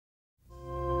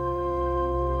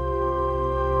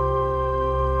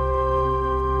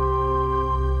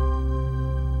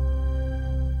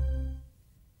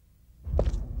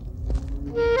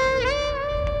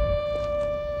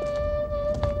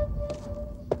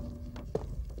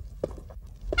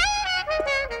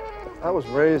I was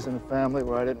raised in a family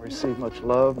where I didn't receive much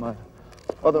love. My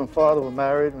mother and father were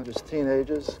married when just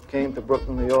teenagers, came to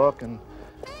Brooklyn, New York, and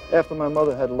after my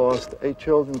mother had lost 8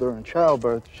 children during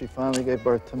childbirth, she finally gave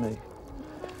birth to me.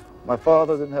 My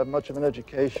father didn't have much of an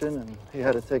education, and he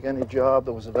had to take any job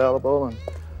that was available, and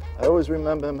I always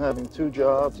remember him having 2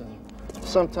 jobs, and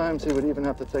sometimes he would even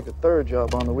have to take a 3rd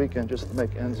job on the weekend just to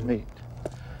make ends meet.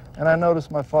 And I noticed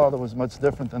my father was much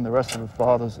different than the rest of the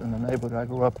fathers in the neighborhood I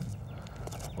grew up in.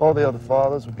 All the other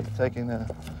fathers would be taking their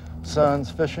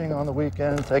sons fishing on the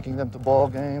weekend, taking them to ball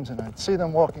games, and I'd see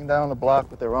them walking down the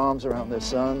block with their arms around their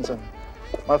sons, and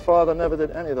my father never did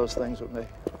any of those things with me.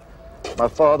 My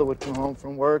father would come home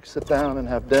from work, sit down and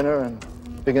have dinner and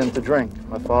begin to drink.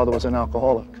 My father was an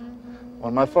alcoholic.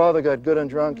 When my father got good and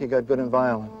drunk, he got good and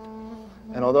violent.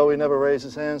 And although he never raised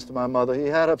his hands to my mother, he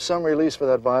had up some release for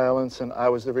that violence, and I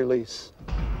was the release.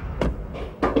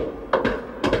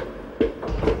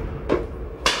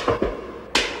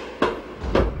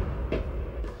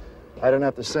 I didn't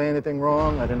have to say anything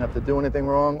wrong. I didn't have to do anything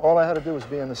wrong. All I had to do was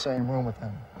be in the same room with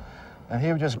him. And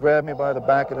he would just grab me by the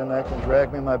back of the neck and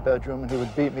drag me in my bedroom, and he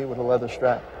would beat me with a leather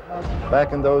strap.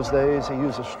 Back in those days, he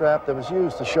used a strap that was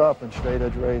used to sharpen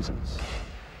straight-edge razors.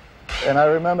 And I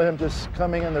remember him just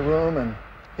coming in the room, and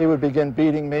he would begin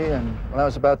beating me. And when I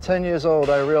was about 10 years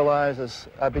old, I realized as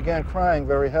I began crying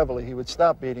very heavily, he would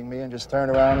stop beating me and just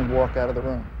turn around and walk out of the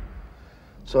room.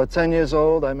 So at 10 years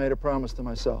old, I made a promise to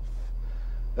myself.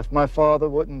 If my father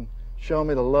wouldn't show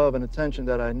me the love and attention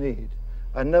that I need,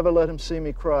 I'd never let him see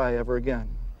me cry ever again.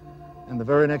 And the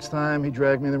very next time he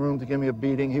dragged me in the room to give me a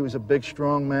beating, he was a big,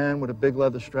 strong man with a big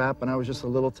leather strap, and I was just a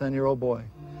little 10-year-old boy.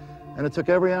 And it took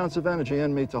every ounce of energy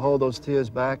in me to hold those tears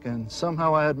back, and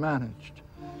somehow I had managed.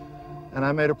 And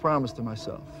I made a promise to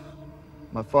myself.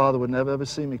 My father would never ever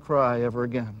see me cry ever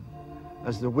again.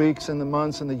 As the weeks and the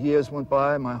months and the years went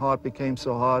by, my heart became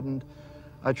so hardened.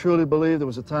 I truly believe there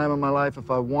was a time in my life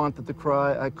if I wanted to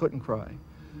cry, I couldn't cry.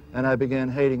 And I began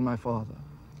hating my father.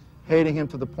 Hating him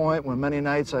to the point where many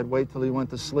nights I'd wait till he went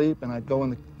to sleep and I'd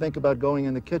think about going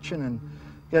in the kitchen and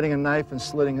getting a knife and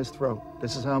slitting his throat.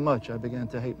 This is how much I began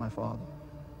to hate my father.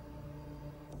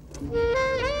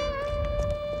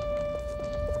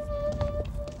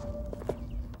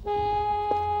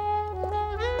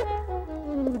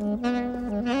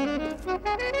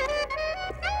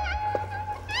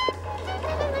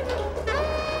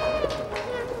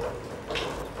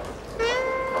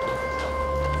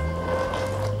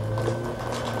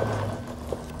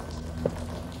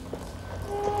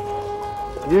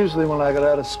 Usually when I got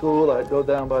out of school, I'd go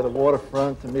down by the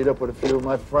waterfront to meet up with a few of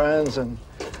my friends, and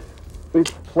we'd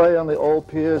play on the old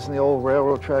piers and the old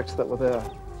railroad tracks that were there.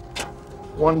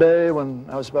 One day when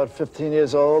I was about 15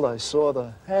 years old, I saw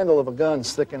the handle of a gun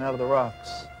sticking out of the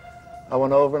rocks. I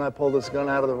went over and I pulled this gun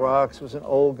out of the rocks. It was an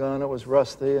old gun, it was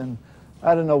rusty, and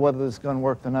I didn't know whether this gun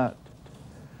worked or not.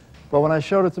 But when I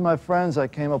showed it to my friends, I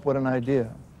came up with an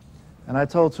idea. And I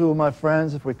told 2 of my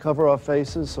friends, if we cover our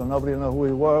faces so nobody will know who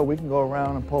we were, we can go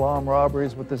around and pull armed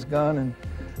robberies with this gun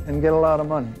and get a lot of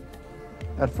money.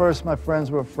 At first, my friends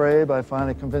were afraid, but I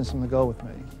finally convinced them to go with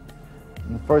me.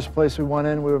 In the first place we went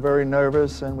in, we were very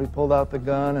nervous, and we pulled out the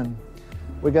gun, and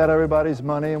we got everybody's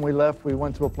money, and we left. We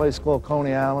went to a place called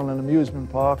Coney Island, an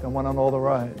amusement park, and went on all the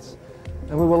rides.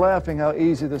 And we were laughing how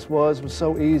easy this was. It was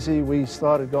so easy, we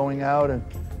started going out, and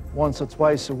once or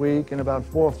twice a week, and about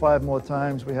 4 or 5 more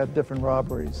times we had different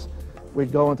robberies. We'd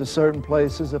go into certain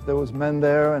places if there was men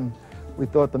there, and we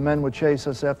thought the men would chase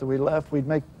us after we left. We'd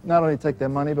not only take their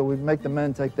money, but we'd make the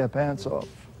men take their pants off.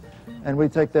 And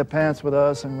we'd take their pants with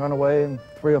us and run away in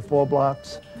 3 or 4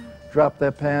 blocks, drop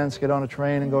their pants, get on a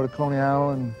train and go to Coney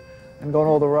Island and go on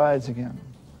all the rides again.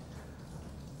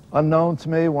 Unknown to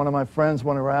me, one of my friends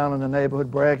went around in the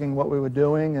neighborhood bragging what we were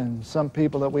doing, and some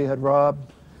people that we had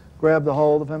robbed grabbed a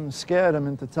hold of him and scared him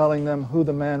into telling them who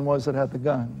the man was that had the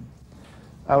gun.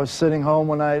 I was sitting home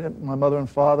one night, my mother and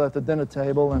father at the dinner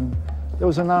table, and there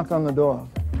was a knock on the door.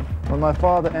 When my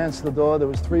father answered the door, there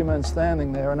was 3 men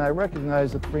standing there, and I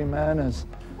recognized the 3 men as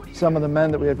some of the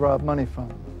men that we had robbed money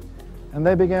from. And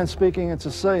they began speaking in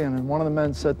Sicilian, and one of the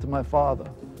men said to my father,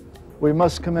 "We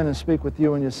must come in and speak with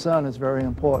you and your son. It's very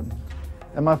important."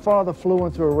 And my father flew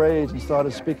into a rage and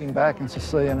started speaking back in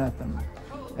Sicilian at them.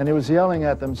 And he was yelling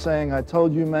at them, saying, "I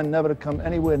told you men never to come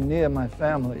anywhere near my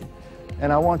family,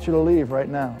 and I want you to leave right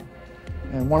now."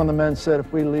 And one of the men said,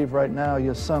 "If we leave right now,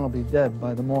 your son will be dead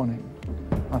by the morning."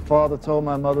 My father told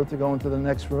my mother to go into the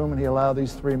next room, and he allowed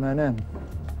these 3 men in.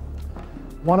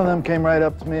 One of them came right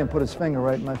up to me and put his finger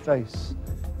right in my face.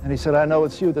 And he said, "I know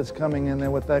it's you that's coming in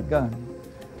there with that gun.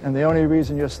 And the only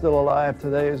reason you're still alive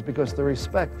today is because of the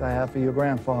respect I have for your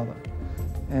grandfather."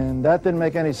 And that didn't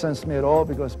make any sense to me at all,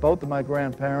 because both of my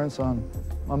grandparents on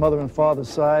my mother and father's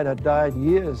side had died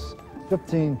years,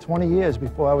 15, 20 years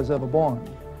before I was ever born.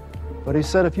 But he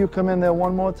said, if you come in there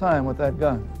one more time with that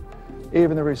gun,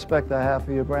 even the respect I have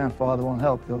for your grandfather won't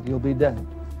help. You'll be dead.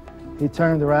 He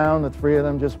turned around, the three of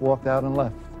them just walked out and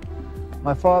left.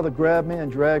 My father grabbed me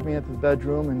and dragged me into the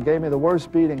bedroom and gave me the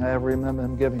worst beating I ever remember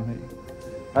him giving me.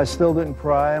 I still didn't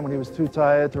cry, and when he was too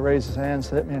tired to raise his hands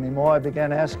to hit me anymore, I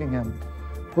began asking him,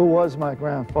 who was my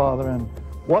grandfather and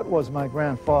what was my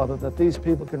grandfather, that these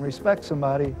people can respect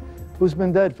somebody who's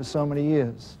been dead for so many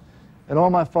years. And all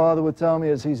my father would tell me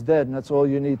is he's dead, and that's all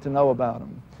you need to know about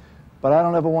him. But I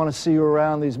don't ever want to see you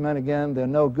around these men again. They're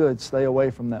no good. Stay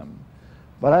away from them.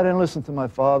 But I didn't listen to my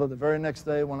father. The very next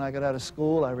day when I got out of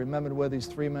school, I remembered where these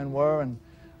three men were, and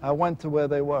I went to where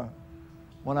they were.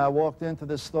 When I walked into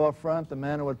this storefront, the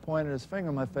man who had pointed his finger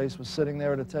in my face was sitting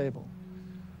there at a table.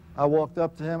 I walked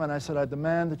up to him and I said, I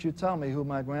demand that you tell me who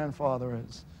my grandfather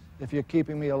is, if you're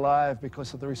keeping me alive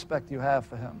because of the respect you have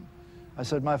for him. I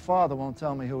said, my father won't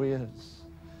tell me who he is.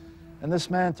 And this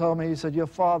man told me, he said, your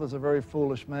father's a very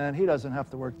foolish man. He doesn't have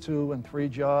to work 2 and 3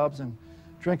 jobs and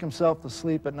drink himself to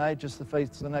sleep at night just to face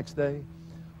the next day.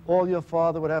 All your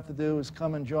father would have to do is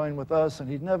come and join with us, and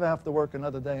he'd never have to work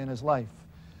another day in his life.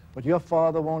 But your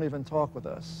father won't even talk with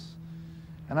us.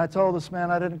 And I told this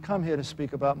man, I didn't come here to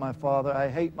speak about my father. I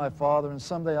hate my father, and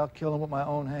someday I'll kill him with my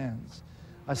own hands.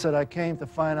 I said, I came to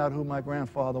find out who my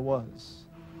grandfather was.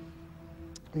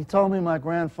 He told me my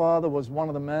grandfather was one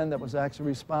of the men that was actually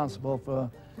responsible for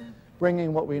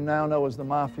bringing what we now know as the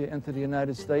Mafia into the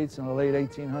United States in the late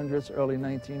 1800s, early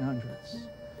 1900s.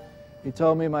 He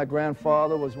told me my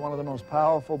grandfather was one of the most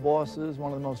powerful bosses,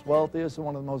 one of the most wealthiest, and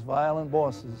one of the most violent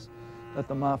bosses that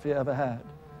the Mafia ever had.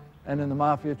 And in the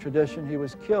Mafia tradition, he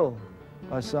was killed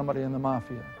by somebody in the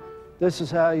Mafia. This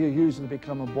is how you usually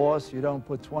become a boss. You don't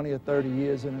put 20 or 30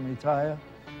 years in and retire.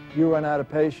 You run out of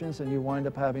patience and you wind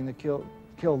up having to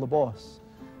kill the boss.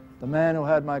 The man who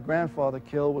had my grandfather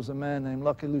killed was a man named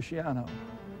Lucky Luciano.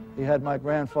 He had my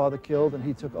grandfather killed and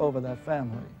he took over that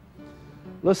family.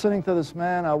 Listening to this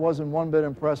man, I wasn't one bit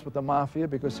impressed with the Mafia,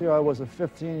 because here I was, a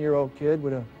 15-year-old kid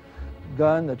with a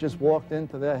gun that just walked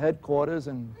into their headquarters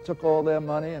and took all their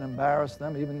money and embarrassed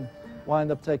them, even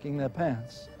wind up taking their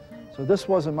pants. So this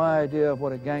wasn't my idea of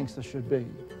what a gangster should be.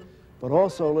 But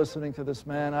also listening to this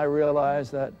man, I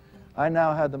realized that I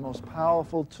now had the most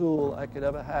powerful tool I could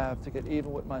ever have to get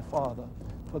even with my father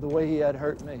for the way he had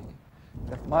hurt me.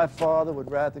 If my father would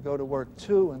rather go to work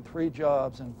 2 and 3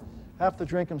 jobs and have to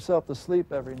drink himself to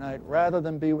sleep every night rather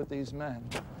than be with these men,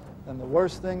 then the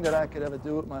worst thing that I could ever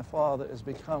do with my father is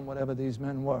become whatever these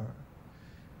men were.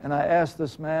 And I asked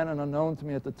this man, and unknown to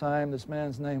me at the time, this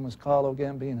man's name was Carlo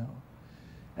Gambino.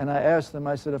 And I asked him,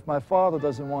 I said, if my father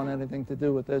doesn't want anything to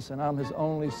do with this and I'm his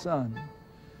only son,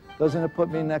 doesn't it put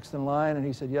me next in line? And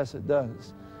he said, yes, it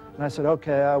does. And I said,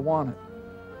 okay, I want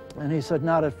it. And he said,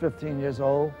 not at 15 years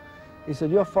old. He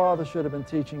said, your father should have been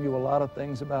teaching you a lot of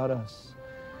things about us.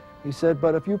 He said,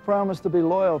 but if you promise to be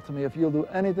loyal to me, if you'll do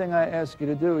anything I ask you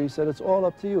to do, he said, it's all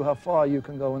up to you how far you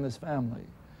can go in this family.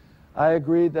 I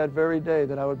agreed that very day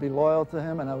that I would be loyal to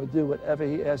him and I would do whatever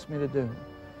he asked me to do.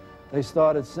 They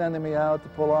started sending me out to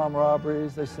pull armed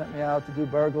robberies. They sent me out to do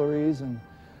burglaries, and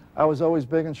I was always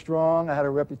big and strong. I had a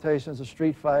reputation as a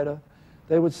street fighter.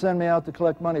 They would send me out to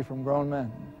collect money from grown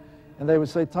men. And they would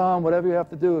say, Tom, whatever you have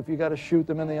to do, if you got to shoot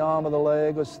them in the arm or the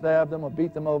leg or stab them or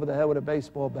beat them over the head with a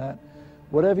baseball bat,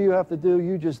 whatever you have to do,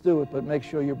 you just do it, but make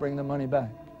sure you bring the money back.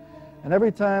 And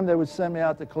every time they would send me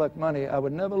out to collect money, I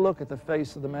would never look at the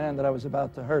face of the man that I was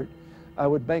about to hurt. I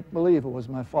would make believe it was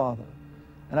my father.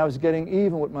 And I was getting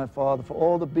even with my father for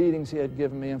all the beatings he had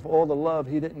given me and for all the love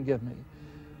he didn't give me.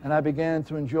 And I began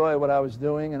to enjoy what I was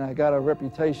doing, and I got a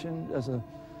reputation as a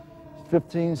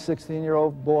 15,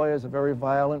 16-year-old boy as a very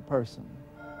violent person.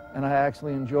 And I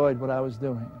actually enjoyed what I was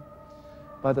doing.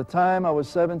 By the time I was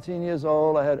 17 years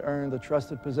old, I had earned a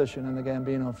trusted position in the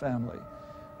Gambino family.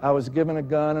 I was given a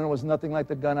gun, and it was nothing like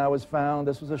the gun I was found.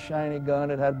 This was a shiny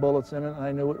gun. It had bullets in it, and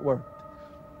I knew it worked.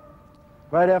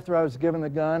 Right after I was given the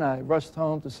gun, I rushed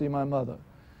home to see my mother.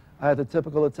 I had the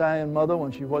typical Italian mother.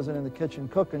 When she wasn't in the kitchen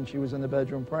cooking, she was in the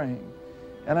bedroom praying.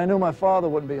 And I knew my father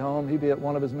wouldn't be home. He'd be at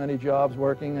one of his many jobs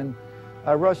working. And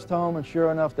I rushed home, and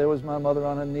sure enough, there was my mother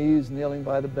on her knees, kneeling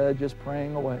by the bed, just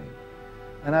praying away.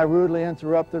 And I rudely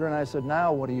interrupted her, and I said,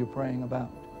 now what are you praying about?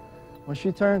 When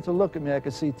she turned to look at me, I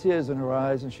could see tears in her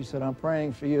eyes, and she said, I'm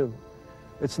praying for you.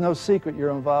 It's no secret you're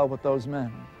involved with those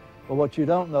men. But what you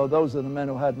don't know, those are the men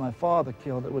who had my father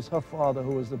killed. It was her father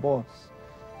who was the boss.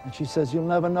 And she says, you'll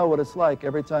never know what it's like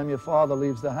every time your father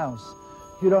leaves the house.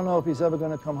 You don't know if he's ever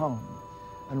going to come home.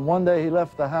 And one day he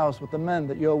left the house with the men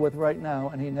that you're with right now,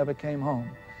 and he never came home.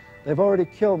 They've already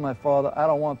killed my father. I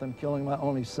don't want them killing my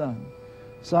only son.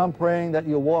 So I'm praying that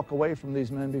you'll walk away from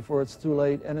these men before it's too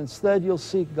late, and instead you'll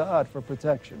seek God for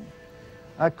protection.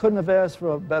 I couldn't have asked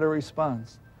for a better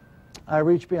response. I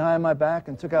reached behind my back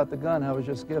and took out the gun I was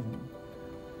just given.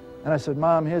 And I said,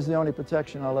 Mom, here's the only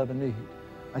protection I'll ever need.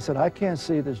 I said, I can't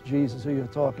see this Jesus who you're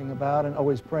talking about and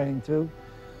always praying to.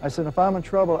 I said, if I'm in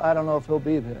trouble, I don't know if he'll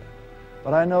be there.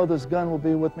 But I know this gun will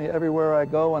be with me everywhere I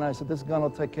go, and I said, this gun will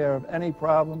take care of any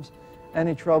problems,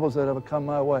 any troubles that ever come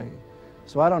my way.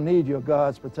 So I don't need your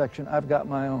God's protection. I've got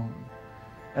my own.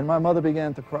 And my mother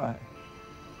began to cry.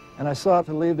 And I sought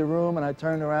to leave the room, and I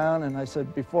turned around, and I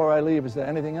said, before I leave, is there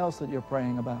anything else that you're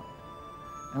praying about?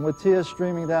 And with tears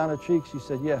streaming down her cheeks, she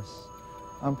said, yes,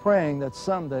 I'm praying that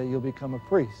someday you'll become a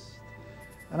priest.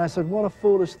 And I said, what a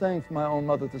foolish thing for my own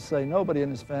mother to say. Nobody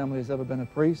in this family has ever been a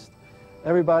priest.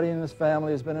 Everybody in this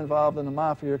family has been involved in the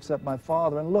Mafia except my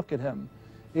father, and look at him.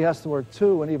 He has to work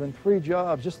 2 and even 3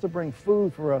 jobs just to bring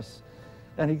food for us,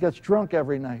 and he gets drunk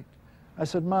every night. I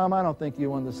said, Mom, I don't think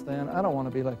you understand. I don't want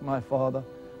to be like my father.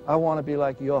 I want to be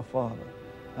like your father.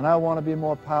 And I want to be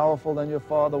more powerful than your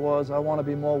father was. I want to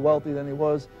be more wealthy than he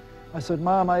was. I said,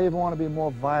 Mom, I even want to be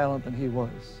more violent than he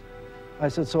was. I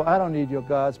said, so I don't need your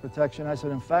God's protection. I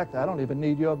said, in fact, I don't even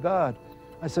need your God.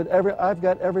 I said, I've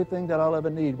got everything that I'll ever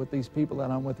need with these people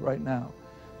that I'm with right now.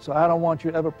 So I don't want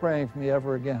you ever praying for me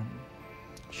ever again.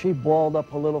 She balled up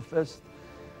her little fist,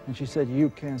 and she said, you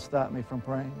can't stop me from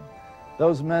praying.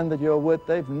 Those men that you're with,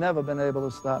 they've never been able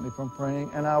to stop me from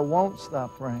praying, and I won't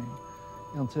stop praying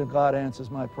until God answers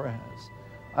my prayers.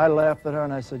 I laughed at her,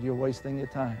 and I said, you're wasting your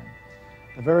time.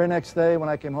 The very next day, when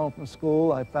I came home from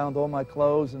school, I found all my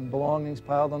clothes and belongings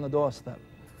piled on the doorstep.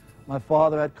 My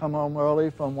father had come home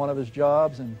early from one of his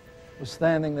jobs and was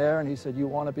standing there, and he said, you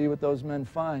want to be with those men?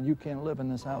 Fine, you can't live in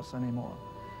this house anymore.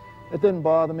 It didn't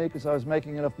bother me because I was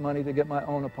making enough money to get my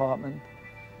own apartment.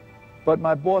 But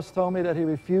my boss told me that he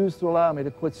refused to allow me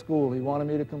to quit school. He wanted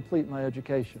me to complete my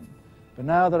education. But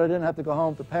now that I didn't have to go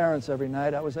home to parents every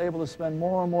night, I was able to spend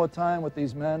more and more time with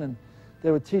these men, and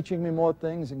they were teaching me more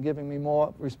things and giving me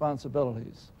more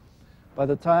responsibilities. By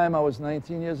the time I was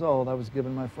 19 years old, I was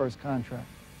given my first contract.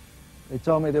 They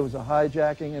told me there was a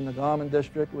hijacking in the garment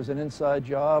district. It was an inside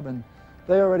job, and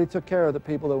they already took care of the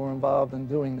people that were involved in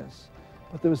doing this.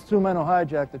 But there was 2 men who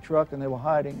hijacked the truck, and they were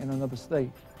hiding in another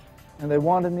state. And they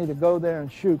wanted me to go there and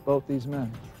shoot both these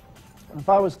men. And if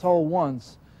I was told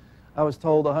once, I was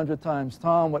told 100 times,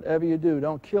 Tom, whatever you do,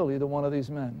 don't kill either one of these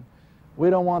men. We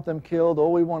don't want them killed.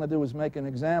 All we want to do is make an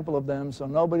example of them so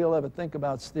nobody will ever think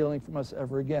about stealing from us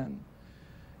ever again.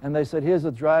 And they said, here's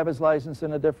a driver's license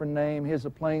in a different name, here's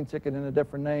a plane ticket in a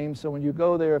different name, so when you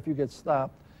go there, if you get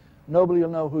stopped, nobody will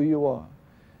know who you are.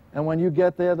 And when you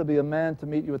get there, there'll be a man to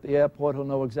meet you at the airport who'll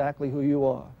know exactly who you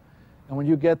are. And when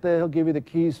you get there, he'll give you the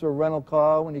keys to a rental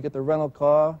car. When you get the rental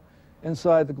car,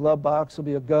 inside the glove box will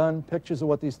be a gun, pictures of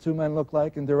what these 2 men look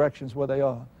like, and directions where they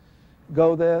are.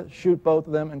 Go there, shoot both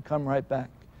of them, and come right back.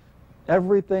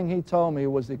 Everything he told me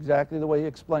was exactly the way he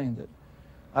explained it.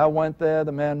 I went there,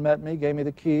 the man met me, gave me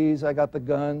the keys, I got the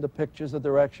gun, the pictures, the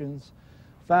directions,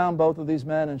 found both of these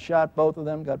men and shot both of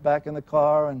them, got back in the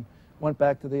car and went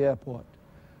back to the airport.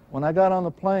 When I got on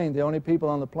the plane, the only people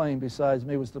on the plane besides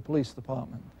me was the police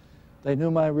department. They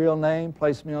knew my real name,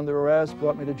 placed me under arrest,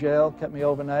 brought me to jail, kept me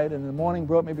overnight, and in the morning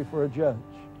brought me before a judge.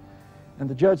 And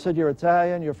the judge said, you're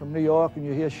Italian, you're from New York, and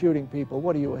you're here shooting people.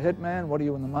 What are you, a hitman? What are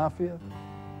you, in the Mafia?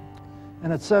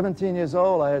 And at 17 years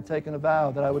old, I had taken a vow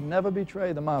that I would never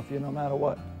betray the Mafia no matter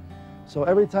what. So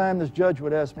every time this judge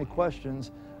would ask me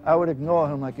questions, I would ignore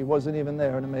him like he wasn't even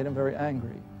there, and it made him very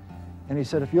angry. And he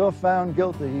said, if you're found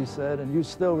guilty, he said, and you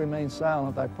still remain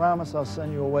silent, I promise I'll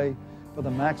send you away for the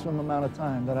maximum amount of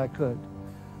time that I could.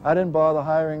 I didn't bother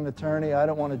hiring an attorney. I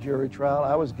didn't want a jury trial.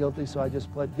 I was guilty, so I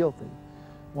just pled guilty.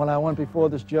 When I went before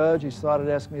this judge, he started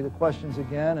asking me the questions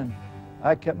again, and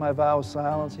I kept my vow of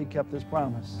silence. He kept his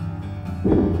promise.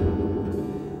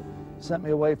 Sent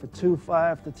me away for 2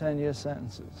 5 to 10-year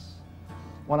sentences.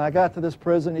 When I got to this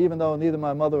prison, even though neither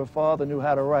my mother or father knew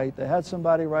how to write, they had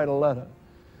somebody write a letter.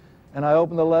 And I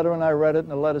opened the letter and I read it, and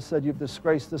the letter said, you've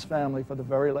disgraced this family for the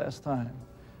very last time.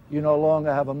 You no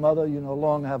longer have a mother, you no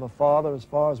longer have a father as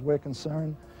far as we're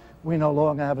concerned. We no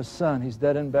longer have a son, he's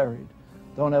dead and buried.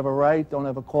 Don't ever write, don't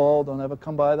ever call, don't ever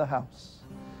come by the house.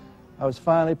 I was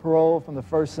finally paroled from the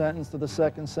first sentence to the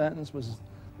second sentence, was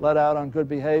let out on good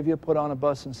behavior, put on a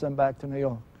bus and sent back to New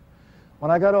York.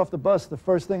 When I got off the bus, the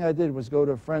first thing I did was go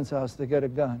to a friend's house to get a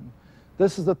gun.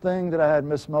 This is the thing that I had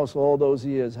missed most all those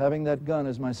years, having that gun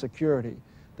as my security,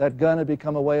 That gun had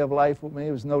become a way of life with me.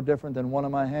 It was no different than one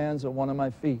of my hands or one of my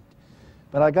feet.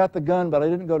 But I got the gun, but I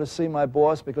didn't go to see my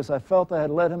boss because I felt I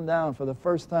had let him down for the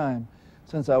first time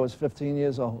since I was 15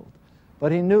 years old.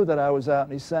 But he knew that I was out,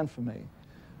 and he sent for me.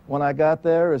 When I got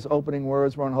there, his opening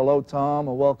words weren't, "Hello, Tom,"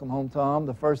 or "Welcome home, Tom."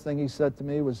 The first thing he said to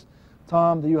me was,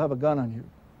 "Tom, do you have a gun on you?"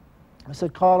 I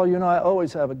said, "Carlo, you know I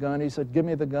always have a gun." He said, "Give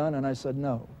me the gun," and I said,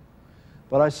 "No."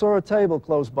 But I saw a table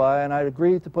close by, and I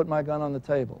agreed to put my gun on the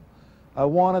table. I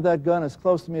wanted that gun as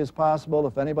close to me as possible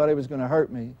if anybody was going to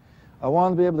hurt me. I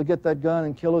wanted to be able to get that gun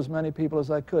and kill as many people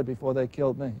as I could before they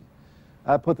killed me.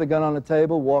 I put the gun on the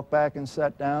table, walked back and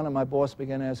sat down, and my boss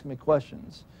began asking me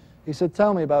questions. He said,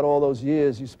 "Tell me about all those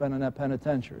years you spent in that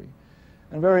penitentiary."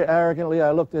 And very arrogantly,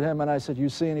 I looked at him and I said, "You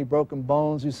see any broken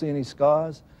bones? You see any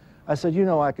scars?" I said, "You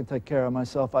know I can take care of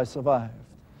myself. I survived."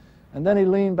 And then he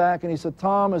leaned back and he said,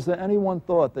 "Tom, is there any one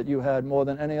thought that you had more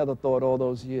than any other thought all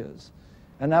those years?"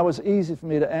 And that was easy for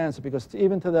me to answer because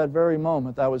even to that very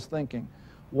moment, I was thinking,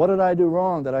 what did I do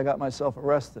wrong that I got myself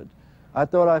arrested? I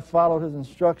thought I followed his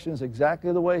instructions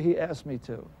exactly the way he asked me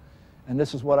to. And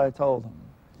this is what I told him.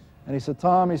 And he said,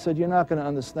 "Tom," he said, "you're not going to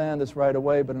understand this right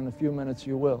away, but in a few minutes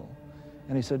you will."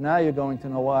 And he said, "Now you're going to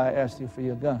know why I asked you for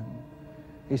your gun."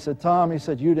 He said, "Tom," he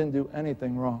said, "you didn't do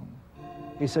anything wrong."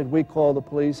 He said, "We called the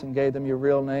police and gave them your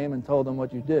real name and told them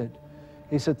what you did."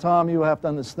 He said, "Tom, you have to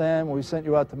understand, when we sent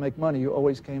you out to make money, you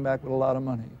always came back with a lot of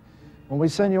money. When we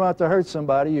send you out to hurt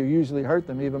somebody, you usually hurt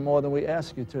them even more than we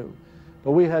ask you to.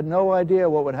 But we had no idea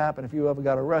what would happen if you ever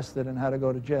got arrested and had to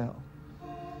go to jail."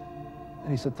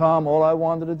 And he said, "Tom, all I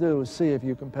wanted to do was see if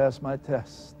you can pass my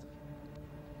test."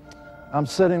 I'm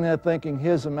sitting there thinking,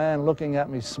 here's a man looking at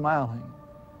me smiling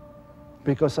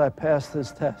because I passed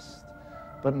his test.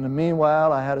 But in the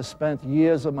meanwhile, I had to spend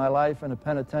years of my life in a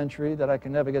penitentiary that I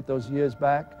can never get those years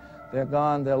back. They're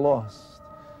gone, they're lost.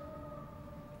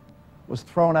 Was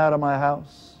thrown out of my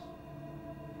house.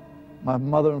 My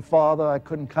mother and father, I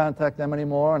couldn't contact them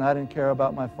anymore, and I didn't care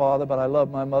about my father, but I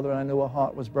loved my mother, and I knew her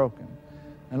heart was broken.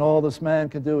 And all this man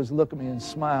could do is look at me and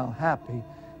smile, happy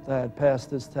that I had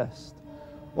passed his test.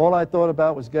 All I thought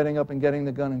about was getting up and getting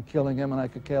the gun and killing him, and I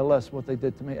could care less what they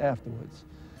did to me afterwards.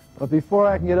 But before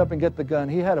I can get up and get the gun,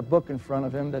 he had a book in front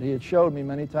of him that he had showed me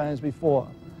many times before.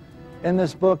 In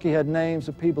this book, he had names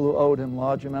of people who owed him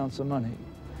large amounts of money.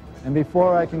 And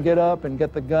before I can get up and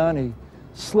get the gun, he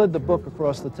slid the book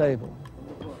across the table.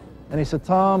 And he said,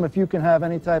 "Tom, if you can have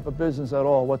any type of business at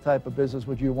all, what type of business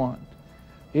would you want?"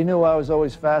 He knew I was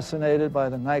always fascinated by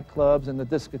the nightclubs and the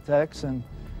discotheques, and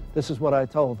this is what I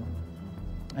told him.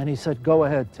 And he said, "Go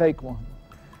ahead, take one."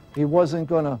 He wasn't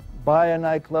going to buy a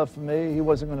nightclub for me. He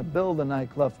wasn't going to build a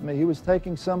nightclub for me. He was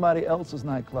taking somebody else's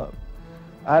nightclub.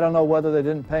 I don't know whether they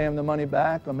didn't pay him the money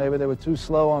back, or maybe they were too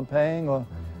slow on paying, or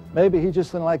maybe he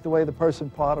just didn't like the way the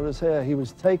person parted his hair. He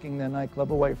was taking their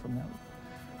nightclub away from them.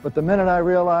 But the minute I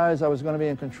realized I was going to be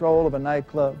in control of a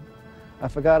nightclub, I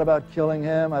forgot about killing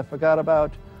him. I forgot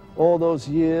about all those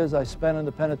years I spent in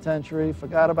the penitentiary,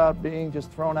 forgot about being just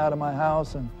thrown out of my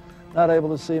house and not able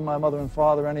to see my mother and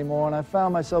father anymore, and I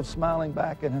found myself smiling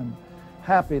back at him,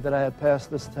 happy that I had passed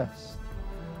this test.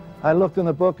 I looked in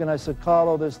the book and I said,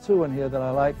 "Carlo, there's two in here that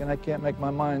I like, and I can't make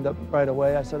my mind up right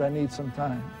away." I said, "I need some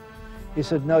time." He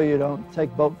said, "No, you don't.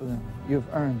 Take both of them. You've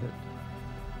earned it."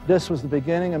 This was the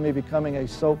beginning of me becoming a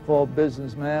so-called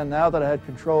businessman. Now that I had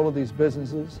control of these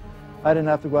businesses, I didn't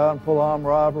have to go out and pull armed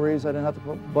robberies. I didn't have to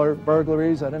pull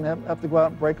burglaries. I didn't have to go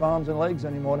out and break arms and legs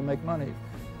anymore to make money.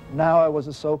 Now I was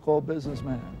a so-called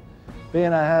businessman.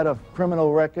 Being I had a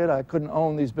criminal record, I couldn't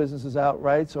own these businesses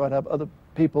outright, so I'd have other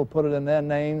people put it in their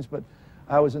names, but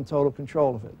I was in total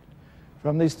control of it.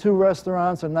 From these 2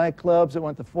 restaurants and nightclubs, it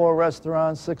went to 4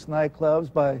 restaurants, 6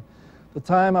 nightclubs. By the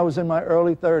time I was in my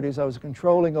early 30s, I was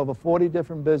controlling over 40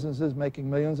 different businesses, making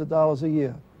millions of dollars a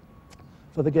year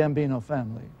for the Gambino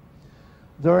family.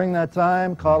 During that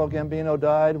time, Carlo Gambino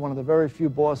died, one of the very few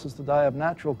bosses to die of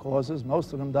natural causes.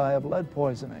 Most of them die of lead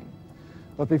poisoning.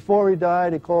 But before he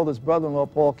died, he called his brother-in-law,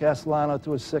 Paul Castellano,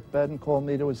 to his sickbed and called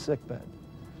me to his sickbed.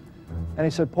 And he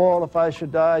said, "Paul, if I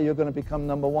should die, you're going to become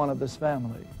number 1 of this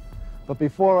family. But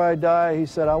before I die," he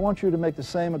said, "I want you to make the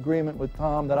same agreement with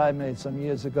Tom that I made some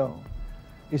years ago."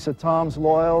 He said, "Tom's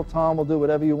loyal. Tom will do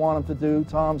whatever you want him to do.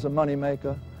 Tom's a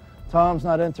moneymaker. Tom's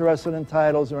not interested in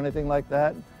titles or anything like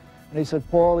that." And he said,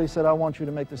 "Paul," he said, "I want you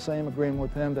to make the same agreement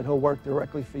with him that he'll work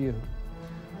directly for you."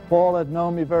 Paul had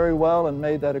known me very well and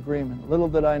made that agreement. Little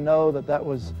did I know that that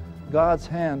was God's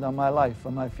hand on my life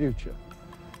for my future.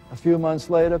 A few months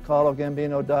later, Carlo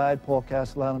Gambino died. Paul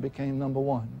Castellano became number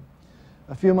 1.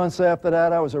 A few months after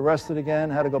that, I was arrested again,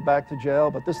 had to go back to jail,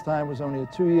 but this time it was only a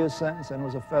 2-year sentence, and it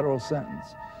was a federal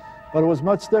sentence. But it was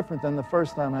much different than the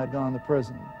first time I had gone to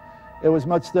prison. It was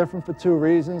much different for two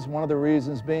reasons. One of the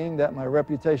reasons being that my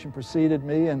reputation preceded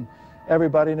me and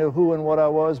everybody knew who and what I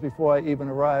was before I even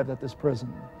arrived at this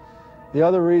prison. The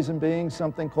other reason being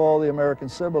something called the American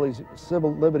Civil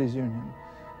Liberties Union.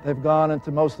 They've gone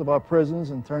into most of our prisons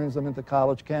and turns them into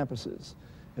college campuses.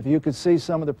 If you could see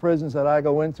some of the prisons that I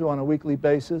go into on a weekly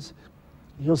basis,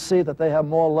 you'll see that they have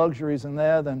more luxuries in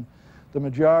there than the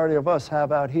majority of us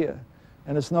have out here.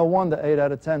 And it's no wonder 8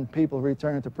 out of 10 people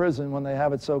return to prison when they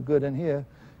have it so good in here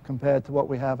compared to what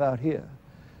we have out here.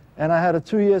 And I had a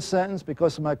 2-year sentence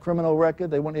because of my criminal record.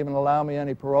 They wouldn't even allow me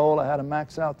any parole. I had to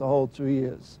max out the whole 2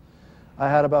 years. I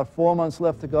had about 4 months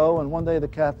left to go, and one day the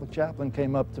Catholic chaplain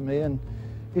came up to me and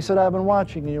he said, "I've been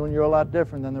watching you and you're a lot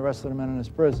different than the rest of the men in this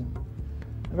prison."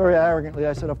 And very arrogantly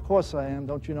I said, "Of course I am.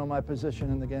 Don't you know my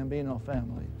position in the Gambino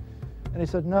family?" And he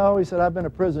said, "No," he said, "I've been a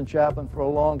prison chaplain for a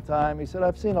long time." He said,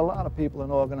 "I've seen a lot of people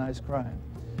in organized crime."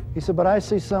 He said, "But I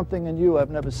see something in you I've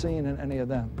never seen in any of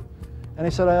them." And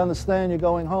he said, "I understand you're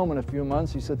going home in a few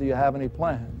months." He said, "Do you have any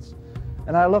plans?"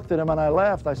 And I looked at him and I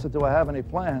laughed. I said, "Do I have any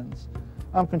plans?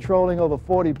 I'm controlling over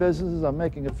 40 businesses. I'm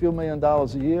making a few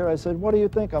 $1,000,000 a year." I said, "What do you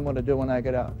think I'm going to do when I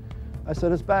get out?" I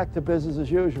said, "It's back to business as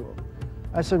usual."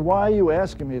 I said, "Why are you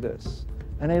asking me this?"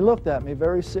 And he looked at me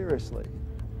very seriously.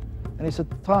 And he said,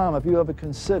 "Tom, have you ever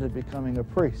considered becoming a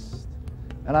priest?"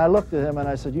 And I looked at him and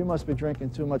I said, "You must be drinking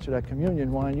too much of that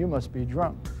communion wine. You must be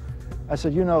drunk." I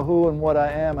said, "You know who and what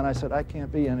I am." And I said, "I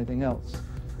can't be anything else."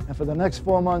 And for the next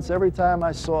 4 months, every time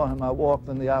I saw him, I walked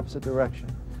in the opposite direction.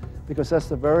 Because that's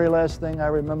the very last thing I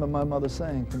remember my mother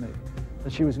saying to me,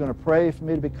 that she was going to pray for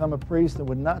me to become a priest and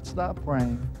would not stop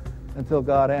praying until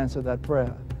God answered that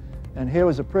prayer. And here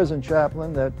was a prison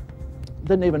chaplain that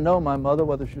didn't even know my mother,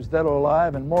 whether she was dead or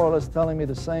alive, and more or less telling me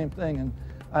the same thing, and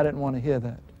I didn't want to hear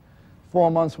that. 4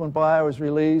 months went by, I was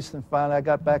released, and finally I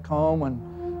got back home,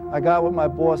 and I got with my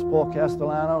boss, Paul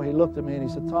Castellano. He looked at me and he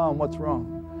said, "Tom, what's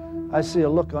wrong? I see a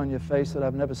look on your face that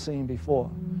I've never seen before."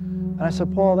 And I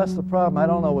said, "Paul, that's the problem. I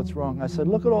don't know what's wrong." I said,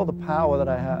 "Look at all the power that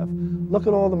I have. Look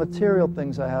at all the material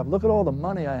things I have. Look at all the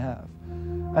money I have."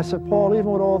 I said, "Paul,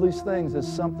 even with all these things, there's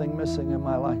something missing in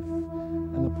my life.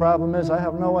 And the problem is I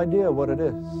have no idea what it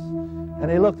is."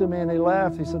 And he looked at me and he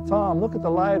laughed. He said, "Tom, look at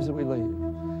the lives that we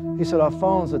lead." He said, "Our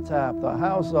phones are tapped, our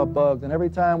houses are bugged, and every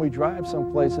time we drive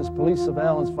someplace, there's police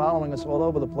surveillance following us all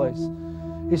over the place."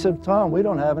 He said, "Tom, we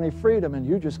don't have any freedom, and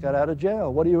you just got out of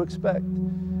jail. What do you expect?"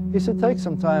 He said, "Take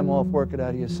some time off, work it out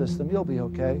of your system. You'll be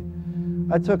okay."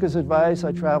 I took his advice.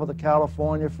 I traveled to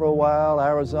California for a while,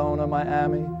 Arizona,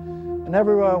 Miami. And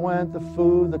everywhere I went, the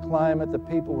food, the climate, the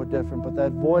people were different. But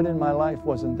that void in my life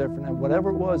wasn't different. And whatever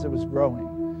it was growing.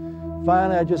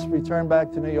 Finally, I just returned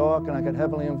back to New York, and I got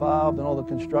heavily involved in all the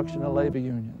construction and labor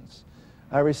unions.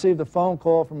 I received a phone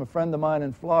call from a friend of mine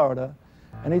in Florida,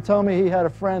 and he told me he had a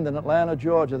friend in Atlanta,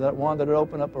 Georgia, that wanted to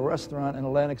open up a restaurant in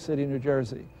Atlantic City, New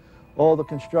Jersey. All the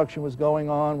construction was going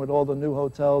on with all the new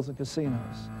hotels and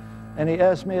casinos. And he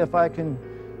asked me if I can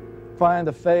find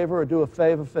a favor or do a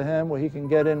favor for him where he can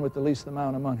get in with the least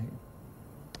amount of money.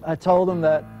 I told him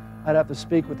that I'd have to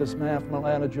speak with this man from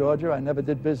Atlanta, Georgia. I never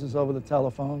did business over the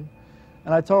telephone.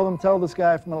 And I told him, tell this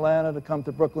guy from Atlanta to come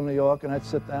to Brooklyn, New York, and I'd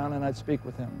sit down and I'd speak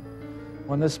with him.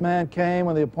 When this man came,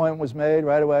 when the appointment was made,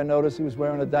 right away I noticed he was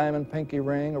wearing a diamond pinky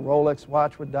ring, a Rolex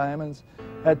watch with diamonds,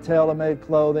 had tailor-made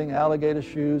clothing, alligator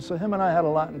shoes, so him and I had a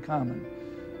lot in common.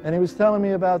 And he was telling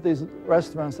me about these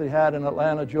restaurants they had in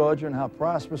Atlanta, Georgia, and how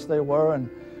prosperous they were and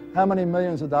how many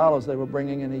millions of dollars they were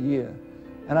bringing in a year.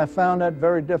 And I found that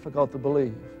very difficult to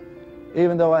believe.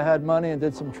 Even though I had money and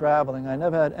did some traveling, I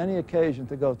never had any occasion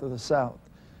to go to the South.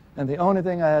 And the only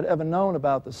thing I had ever known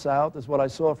about the South is what I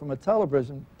saw from a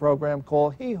television program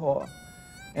called Hee Haw.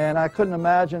 And I couldn't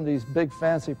imagine these big,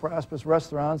 fancy, prosperous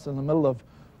restaurants in the middle of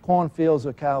cornfields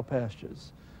or cow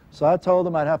pastures. So I told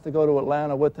him I'd have to go to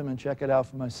Atlanta with him and check it out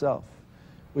for myself.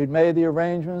 We'd made the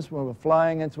arrangements. We were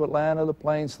flying into Atlanta. The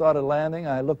plane started landing.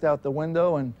 I looked out the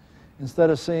window, and instead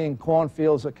of seeing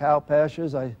cornfields or cow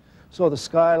pastures, I saw the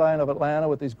skyline of Atlanta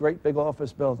with these great big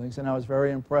office buildings, and I was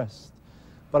very impressed.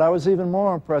 But I was even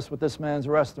more impressed with this man's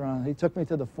restaurant. He took me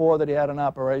to the 4 that he had in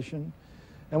operation,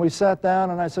 and we sat down,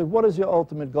 and I said, what is your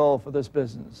ultimate goal for this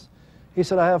business? He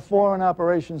said, I have 4 in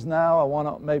operations now. I want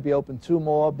to maybe open 2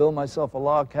 more, build myself a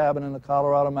log cabin in the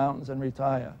Colorado mountains, and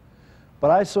retire.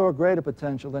 But I saw greater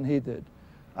potential than he did.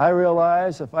 I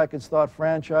realized if I could start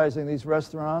franchising these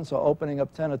restaurants or opening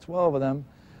up 10 or 12 of them,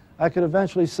 I could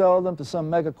eventually sell them to some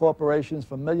mega corporations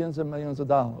for millions and millions of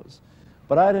dollars.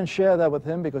 But I didn't share that with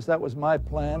him because that was my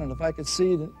plan, and if I could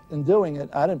see in doing it,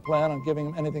 I didn't plan on giving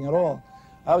him anything at all.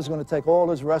 I was going to take all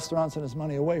his restaurants and his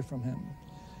money away from him.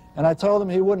 And I told him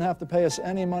he wouldn't have to pay us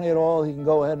any money at all. He can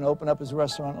go ahead and open up his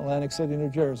restaurant in Atlantic City, New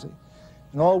Jersey.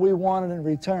 And all we wanted in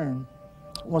return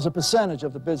was a percentage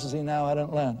of the business he now had in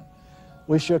Atlanta.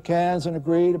 We shook hands and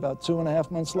agreed. About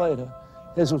 2.5 months later,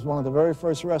 his was one of the very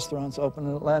first restaurants opened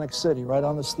in Atlantic City, right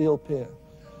on the Steel Pier.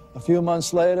 A few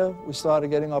months later, we started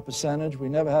getting our percentage. We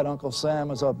never had Uncle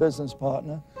Sam as our business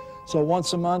partner. So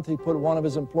once a month, he put one of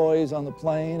his employees on the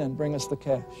plane and bring us the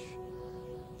cash.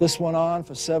 This went on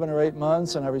for 7 or 8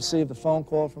 months, and I received a phone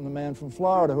call from the man from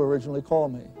Florida who originally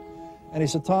called me. And he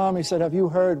said, Tom, he said, have you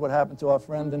heard what happened to our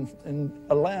friend in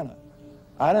Atlanta?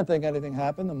 I didn't think anything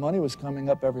happened. The money was coming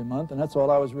up every month, and that's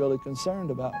all I was really concerned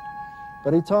about.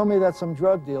 But he told me that some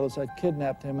drug dealers had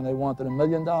kidnapped him, and they wanted $1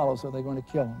 million, or they're going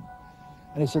to kill him.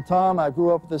 And he said, Tom, I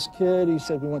grew up with this kid. He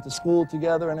said, we went to school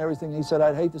together and everything. He said,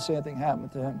 I'd hate to see anything happen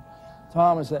to him.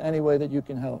 Tom, is there any way that you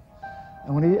can help?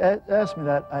 And when he asked me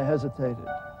that, I hesitated.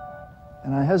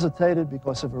 And I hesitated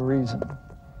because of a reason.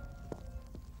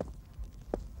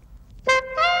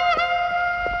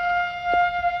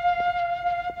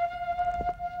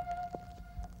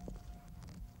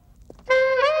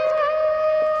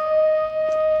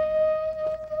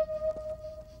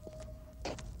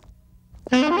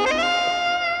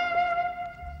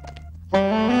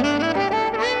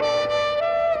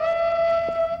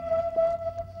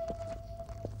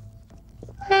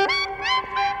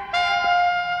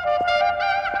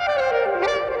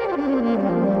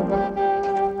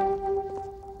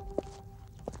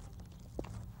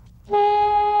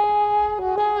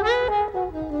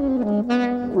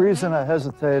 The reason I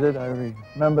hesitated, I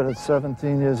remembered at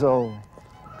 17 years old,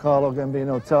 Carlo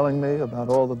Gambino telling me about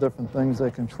all the different things they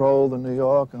controlled in New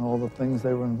York and all the things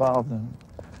they were involved in.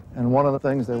 And one of the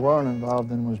things they weren't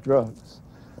involved in was drugs.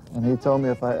 And he told me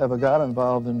if I ever got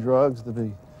involved in drugs, there'd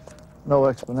be no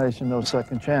explanation, no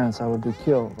second chance, I would be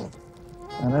killed.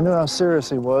 And I knew how serious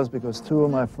he was because 2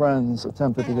 of my friends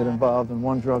attempted to get involved in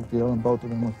one drug deal and both of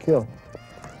them were killed.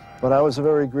 But I was a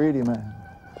very greedy man.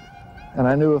 And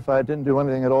I knew if I didn't do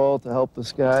anything at all to help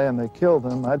this guy and they killed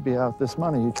him, I'd be out this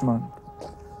money each month.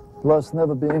 Plus,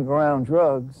 never being around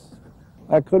drugs,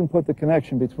 I couldn't put the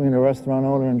connection between a restaurant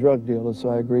owner and drug dealers, so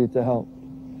I agreed to help.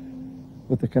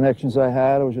 With the connections I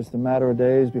had, it was just a matter of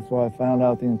days before I found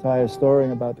out the entire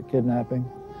story about the kidnapping.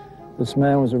 This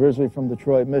man was originally from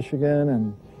Detroit, Michigan,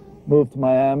 and moved to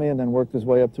Miami and then worked his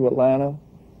way up to Atlanta.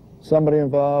 Somebody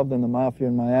involved in the Mafia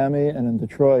in Miami and in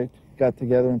Detroit got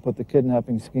together and put the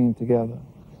kidnapping scheme together.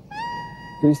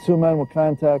 These 2 men were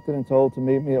contacted and told to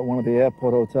meet me at one of the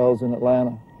airport hotels in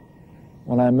Atlanta.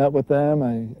 When I met with them,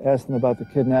 I asked them about the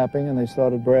kidnapping, and they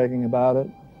started bragging about it,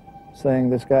 saying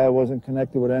this guy wasn't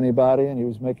connected with anybody and he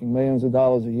was making millions of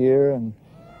dollars a year, and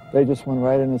they just went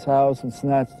right in his house and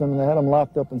snatched him, and they had him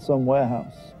locked up in some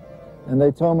warehouse. And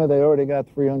they told me they already got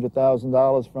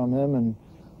 $300,000 from him, and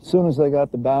as soon as they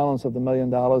got the balance of the $1 million,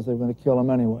 they were going to kill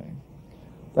him anyway.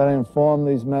 Then I informed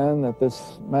these men that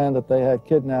this man that they had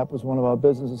kidnapped was one of our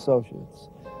business associates,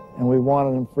 and we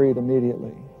wanted him freed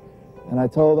immediately. And I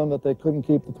told them that they couldn't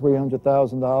keep the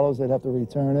 $300,000, they'd have to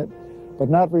return it, but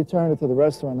not return it to the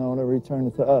restaurant owner, return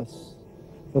it to us,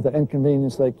 for the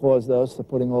inconvenience they caused us to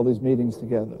putting all these meetings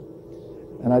together.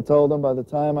 And I told them by the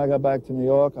time I got back to New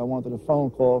York, I wanted a phone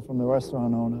call from the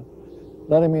restaurant owner,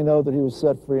 letting me know that he was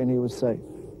set free and he was safe.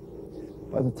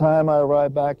 By the time I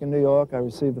arrived back in New York, I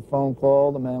received a phone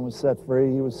call. The man was set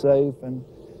free, he was safe, and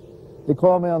he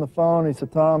called me on the phone. He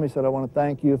said, Tom, he said, I want to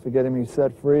thank you for getting me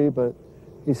set free, but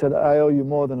he said, I owe you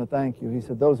more than a thank you. He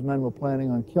said, those men were planning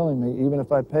on killing me, even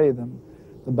if I paid them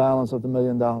the balance of the $1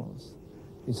 million.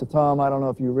 He said, Tom, I don't know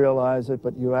if you realize it,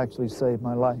 but you actually saved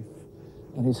my life.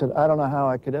 And he said, I don't know how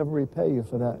I could ever repay you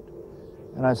for that.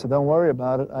 And I said, don't worry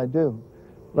about it, I do.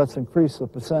 Let's increase the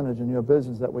percentage in your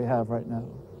business that we have right now.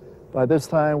 By this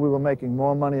time, we were making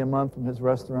more money a month from his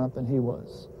restaurant than he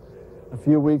was. A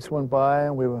few weeks went by,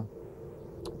 and we were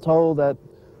told that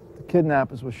the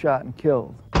kidnappers were shot and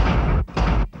killed.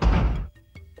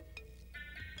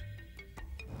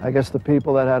 I guess the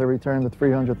people that had to return the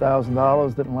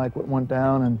 $300,000 didn't like what went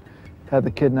down and had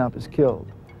the kidnappers killed.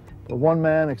 But one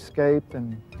man escaped,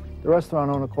 and the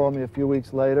restaurant owner called me a few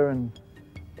weeks later, and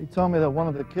he told me that one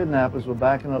of the kidnappers were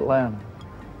back in Atlanta,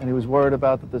 and he was worried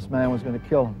about that this man was going to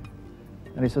kill him.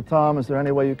 And he said, Tom, is there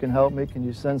any way you can help me? Can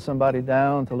you send somebody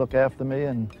down to look after me?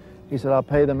 And he said, I'll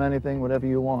pay them anything, whatever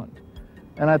you want.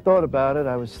 And I thought about it.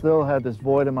 I still had this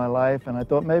void in my life, and I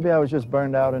thought maybe I was just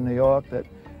burned out in New York, that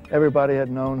everybody had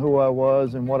known who I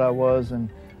was and what I was, and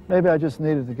maybe I just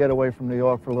needed to get away from New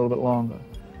York for a little bit longer.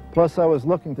 Plus, I was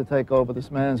looking to take over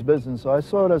this man's business, so I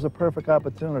saw it as a perfect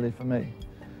opportunity for me.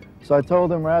 So I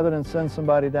told him rather than send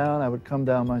somebody down, I would come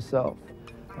down myself.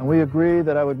 And we agreed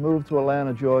that I would move to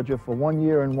Atlanta, Georgia for 1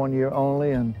 year and 1 year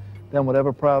only, and then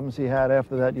whatever problems he had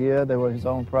after that year, they were his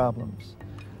own problems.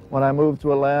 When I moved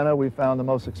to Atlanta, we found the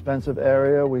most expensive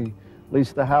area. We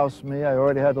leased a house for me. I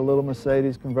already had the little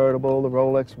Mercedes convertible, the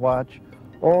Rolex watch,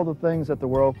 all the things that the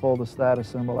world called a status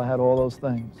symbol. I had all those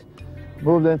things.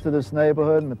 Moved into this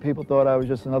neighborhood, and the people thought I was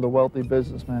just another wealthy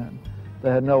businessman. They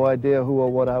had no idea who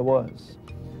or what I was.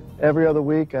 Every other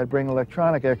week, I'd bring an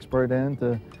electronic expert in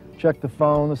to check the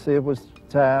phone to see if it was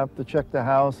tapped, to check the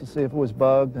house to see if it was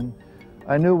bugged, and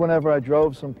I knew whenever I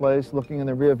drove someplace, looking in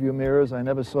the rearview mirrors, I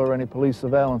never saw any police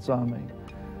surveillance on me.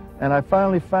 And I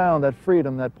finally found that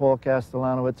freedom that Paul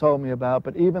Castellano had told me about,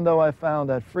 but even though I found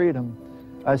that freedom,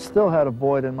 I still had a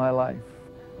void in my life,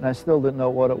 and I still didn't know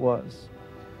what it was.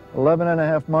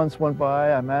 11.5 months went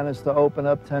by. I managed to open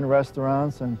up 10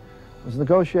 restaurants and was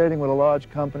negotiating with a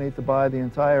large company to buy the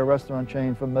entire restaurant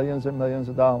chain for millions and millions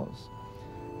of dollars.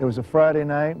 It was a Friday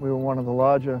night. We were one of the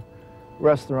larger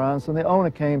restaurants, and the owner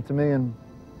came to me and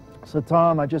said,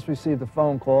 "Tom, I just received a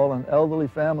phone call. An elderly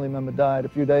family member died a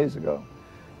few days ago,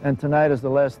 and tonight is the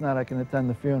last night I can attend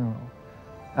the funeral."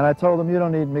 And I told him, "You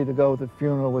don't need me to go to the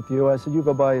funeral with you." I said, "You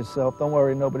go by yourself. Don't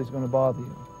worry, nobody's going to bother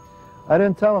you." I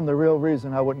didn't tell him the real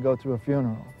reason I wouldn't go to a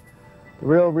funeral. The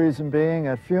real reason being,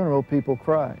 at funeral, people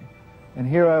cry. And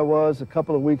here I was a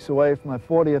couple of weeks away from my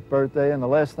 40th birthday, and the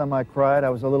last time I cried, I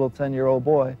was a little 10-year-old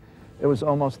boy. It was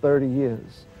almost 30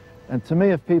 years. And to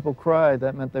me, if people cried,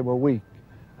 that meant they were weak.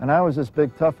 And I was this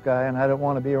big, tough guy, and I didn't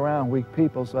want to be around weak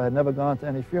people, so I had never gone to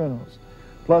any funerals.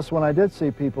 Plus, when I did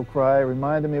see people cry, it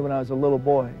reminded me when I was a little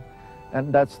boy.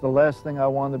 And that's the last thing I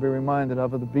wanted to be reminded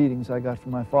of the beatings I got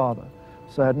from my father.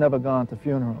 So I had never gone to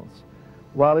funerals.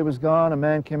 While he was gone, a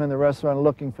man came in the restaurant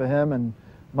looking for him, and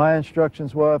my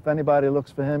instructions were, if anybody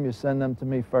looks for him, you send them to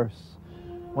me first.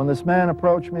 When this man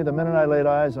approached me, the minute I laid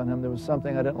eyes on him, there was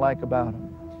something I didn't like about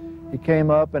him. He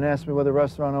came up and asked me where the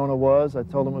restaurant owner was. I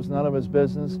told him it was none of his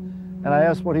business, and I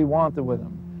asked what he wanted with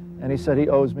him, and he said he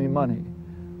owes me money.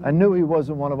 I knew he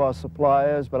wasn't one of our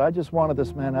suppliers, but I just wanted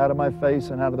this man out of my face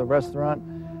and out of the restaurant,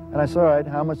 and I said, "All right,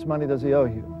 how much money does he owe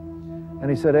you?" And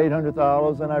he said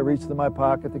 $800, and I reached in my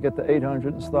pocket to get the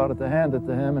 800 and started to hand it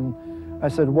to him, and I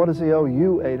said, "What does he owe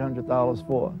you $800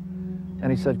 for?" And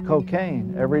he said,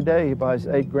 "Cocaine. Every day he buys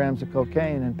 8 grams of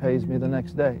cocaine and pays me the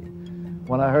next day."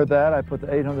 When I heard that, I put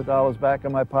the $800 back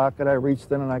in my pocket. I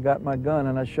reached in and I got my gun,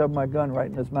 and I shoved my gun right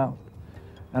in his mouth.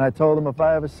 And I told him, "If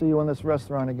I ever see you in this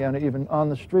restaurant again, or even on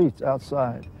the streets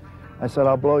outside," I said,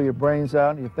 "I'll blow your brains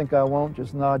out, and you think I won't,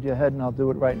 just nod your head and I'll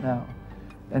do it right now."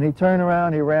 And he turned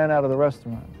around, he ran out of the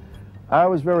restaurant. I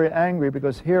was very angry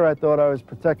because here I thought I was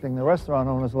protecting the restaurant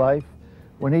owner's life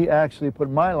when he actually put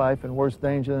my life in worse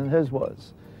danger than his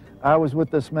was. I was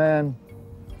with this man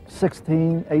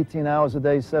 16, 18 hours a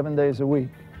day, 7 days a week.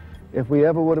 If we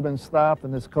ever would have been stopped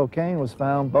and this cocaine was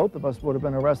found, both of us would have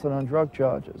been arrested on drug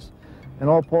charges. And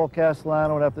all Paul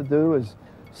Castellano would have to do is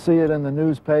see it in the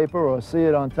newspaper or see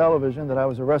it on television that I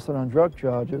was arrested on drug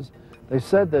charges. They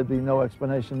said there'd be no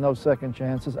explanation, no second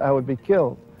chances, I would be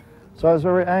killed. So I was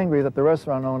very angry that the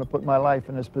restaurant owner put my life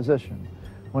in this position.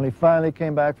 When he finally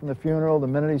came back from the funeral, the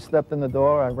minute he stepped in the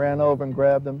door, I ran over and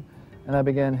grabbed him, and I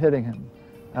began hitting him.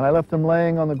 And I left him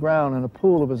laying on the ground in a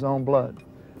pool of his own blood.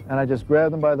 And I just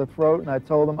grabbed him by the throat, and I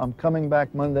told him, "I'm coming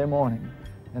back Monday morning.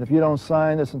 And if you don't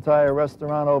sign this entire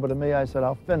restaurant over to me," I said,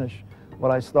 "I'll finish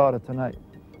what I started tonight."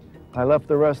 I left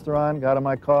the restaurant, got in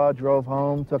my car, drove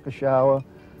home, took a shower,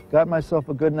 got myself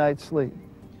a good night's sleep.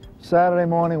 Saturday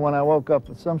morning when I woke up,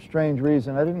 for some strange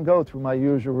reason, I didn't go through my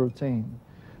usual routine.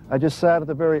 I just sat at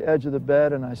the very edge of the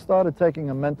bed, and I started taking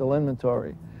a mental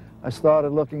inventory. I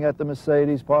started looking at the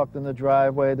Mercedes parked in the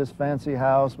driveway, this fancy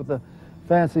house with the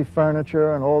fancy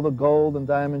furniture and all the gold and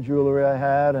diamond jewelry I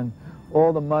had and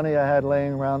all the money I had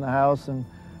laying around the house. And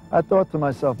I thought to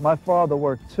myself, my father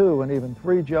worked 2 and even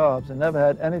 3 jobs and never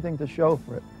had anything to show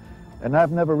for it. And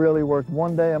I've never really worked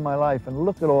one day in my life, and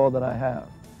look at all that I have.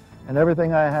 And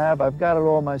everything I have, I've got it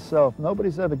all myself.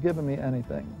 Nobody's ever given me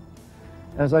anything.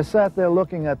 As I sat there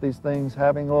looking at these things,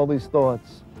 having all these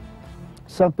thoughts,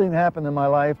 something happened in my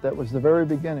life that was the very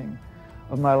beginning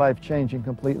of my life changing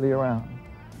completely around.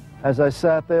 As I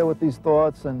sat there with these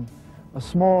thoughts, and a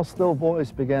small, still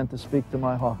voice began to speak to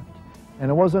my heart. And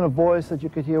it wasn't a voice that you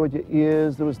could hear with your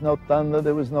ears. There was no thunder,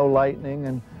 there was no lightning,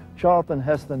 and Charlton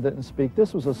Heston didn't speak.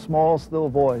 This was a small, still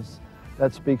voice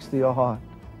that speaks to your heart.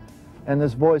 And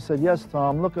this voice said, "Yes,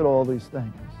 Tom, look at all these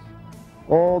things.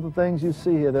 All the things you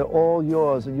see here, they're all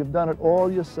yours, and you've done it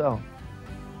all yourself.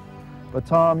 But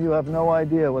Tom, you have no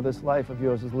idea where this life of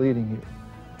yours is leading you.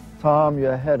 Tom,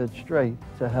 you're headed straight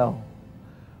to hell."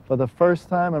 For the first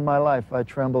time in my life, I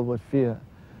trembled with fear.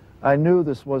 I knew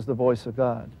this was the voice of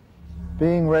God.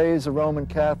 Being raised a Roman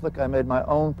Catholic, I made my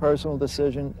own personal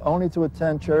decision only to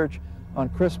attend church on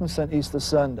Christmas and Easter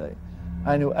Sunday.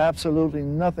 I knew absolutely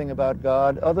nothing about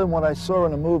God other than what I saw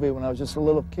in a movie when I was just a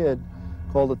little kid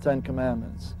called The Ten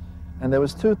Commandments. And there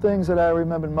was two things that I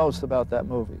remembered most about that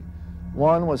movie.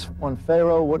 One was when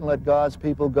Pharaoh wouldn't let God's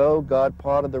people go, God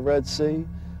parted the Red Sea,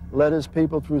 led his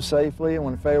people through safely, and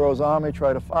when Pharaoh's army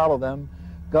tried to follow them,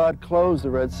 God closed the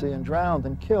Red Sea and drowned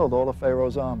and killed all of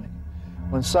Pharaoh's army.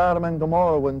 When Sodom and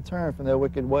Gomorrah wouldn't turn from their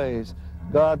wicked ways,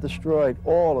 God destroyed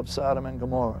all of Sodom and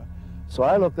Gomorrah. So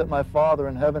I looked at my Father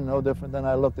in heaven no different than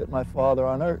I looked at my Father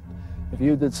on earth. If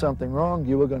you did something wrong,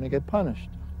 you were going to get punished.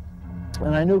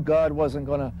 And I knew God wasn't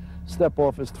going to step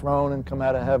off his throne and come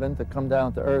out of heaven to come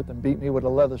down to earth and beat me with a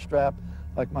leather strap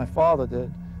like my father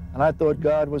did. And I thought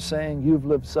God was saying, you've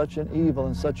lived such an evil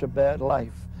and such a bad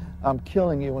life. I'm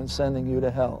killing you and sending you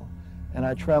to hell. And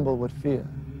I trembled with fear.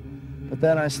 But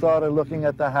then I started looking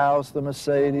at the house, the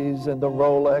Mercedes and the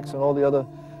Rolex and all the other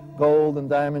gold and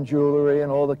diamond jewelry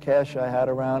and all the cash I had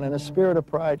around, and a spirit of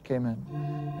pride came in.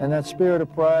 And that spirit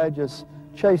of pride just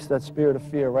chased that spirit of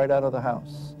fear right out of the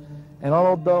house. And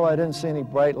although I didn't see any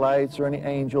bright lights or any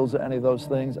angels or any of those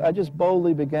things, I just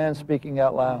boldly began speaking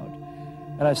out loud.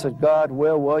 And I said, God,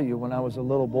 where were you when I was a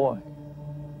little boy?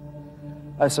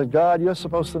 I said, God, you're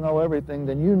supposed to know everything.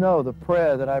 Then you know the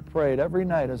prayer that I prayed every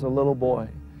night as a little boy.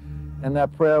 And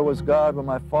that prayer was, God, when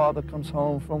my father comes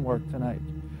home from work tonight,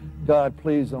 God,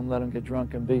 please don't let him get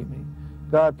drunk and beat me.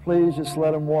 God, please just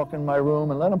let him walk in my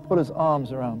room and let him put his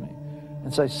arms around me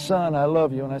and say, son, I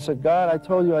love you. And I said, God, I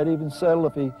told you I'd even settle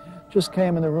if he just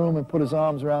came in the room and put his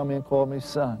arms around me and called me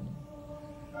son.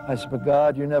 I said, but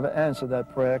God, you never answered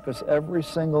that prayer, because every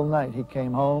single night he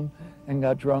came home and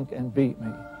got drunk and beat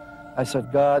me. I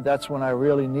said, God, that's when I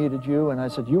really needed you. And I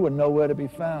said, you were nowhere to be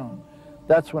found.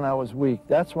 That's when I was weak.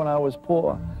 That's when I was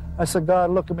poor. I said,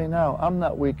 God, look at me now. I'm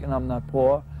not weak and I'm not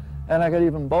poor. And I got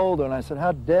even bolder, and I said,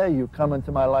 how dare you come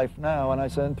into my life now? And I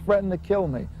said, and threaten to kill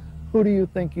me. Who do you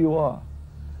think you are?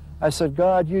 I said,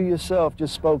 God, you yourself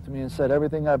just spoke to me and said,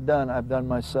 everything I've done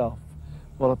myself.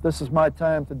 Well, if this is my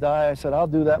time to die, I said, I'll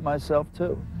do that myself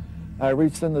too. I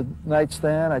reached in the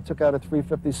nightstand, I took out a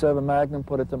 .357 Magnum,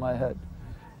 put it to my head.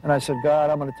 And I said, God,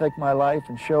 I'm going to take my life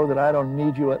and show that I don't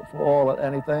need you for all or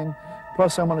anything.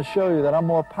 Plus, I'm going to show you that I'm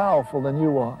more powerful than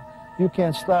you are. You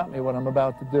can't stop me what I'm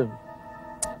about to do.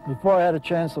 Before I had a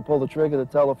chance to pull the trigger, the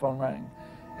telephone rang.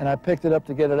 And I picked it up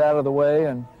to get it out of the way,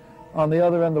 and on the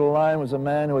other end of the line was a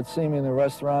man who had seen me in the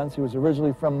restaurants. He was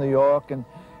originally from New York, and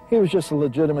he was just a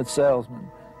legitimate salesman.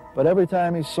 But every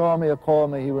time he saw me or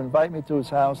called me, he would invite me to his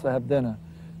house to have dinner.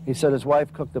 He said his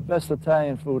wife cooked the best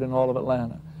Italian food in all of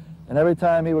Atlanta. And every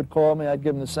time he would call me, I'd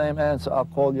give him the same answer, I'll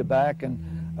call you back. And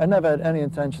I never had any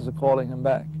intentions of calling him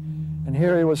back. And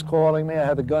here he was calling me. I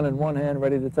had the gun in one hand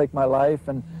ready to take my life,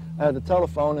 and I had the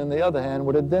telephone in the other hand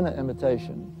with a dinner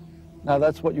invitation. Now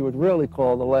that's what you would really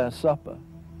call the Last Supper.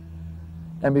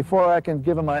 And before I can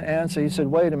give him my answer, he said,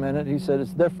 wait a minute. He said,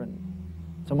 it's different.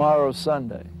 Tomorrow's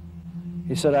Sunday.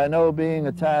 He said, I know being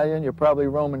Italian, you're probably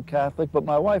Roman Catholic, but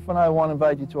my wife and I want to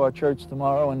invite you to our church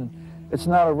tomorrow, and it's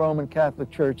not a Roman Catholic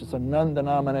church, it's a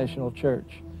non-denominational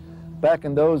church. Back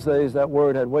in those days, that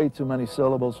word had way too many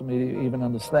syllables for me to even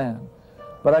understand.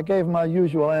 But I gave him my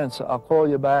usual answer, I'll call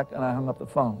you back, and I hung up the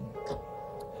phone.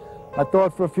 I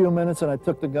thought for a few minutes, and I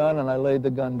took the gun, and I laid the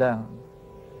gun down.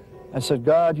 I said,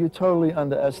 God, you totally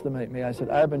underestimate me. I said,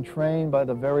 I've been trained by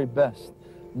the very best.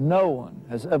 No one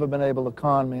has ever been able to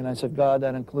con me. And I said, God,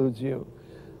 that includes you.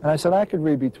 And I said, I could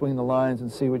read between the lines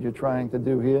and see what you're trying to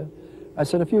do here. I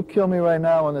said, if you kill me right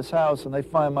now in this house and they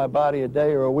find my body a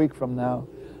day or a week from now,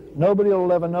 nobody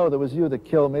will ever know that it was you that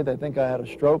killed me. They think I had a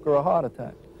stroke or a heart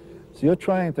attack. So you're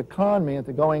trying to con me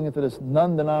into going into this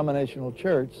non-denominational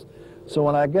church. So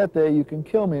when I get there, you can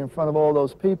kill me in front of all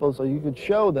those people so you could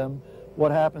show them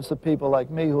what happens to people like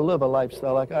me who live a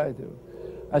lifestyle like I do.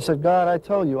 I said, God, I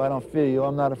told you I don't fear you.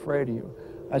 I'm not afraid of you.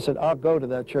 I said, I'll go to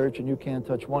that church and you can't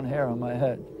touch one hair on my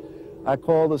head. I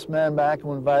called this man back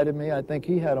who invited me. I think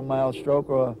he had a mild stroke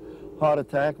or a heart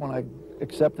attack when I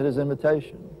accepted his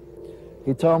invitation.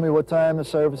 He told me what time the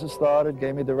services started,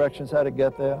 gave me directions how to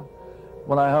get there.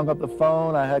 When I hung up the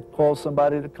phone, I had called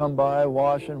somebody to come by,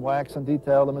 wash and wax and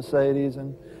detail the Mercedes,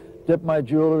 and dip my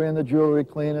jewelry in the jewelry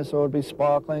cleaner so it would be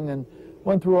sparkling, and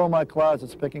went through all my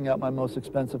closets picking out my most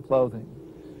expensive clothing.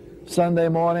 Sunday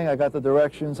morning, I got the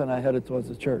directions and I headed towards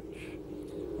the church.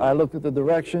 I looked at the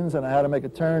directions and I had to make a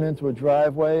turn into a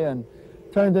driveway, and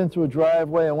turned into a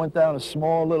driveway and went down a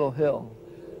small little hill.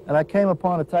 And I came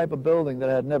upon a type of building that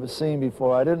I had never seen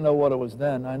before. I didn't know what it was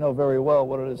then. I know very well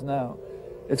what it is now.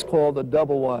 It's called a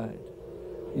double wide.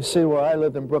 You see, where I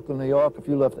lived in Brooklyn, New York, if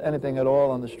you left anything at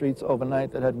all on the streets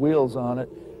overnight that had wheels on it,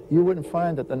 you wouldn't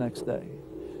find it the next day.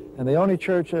 And the only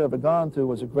church I'd ever gone to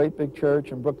was a great big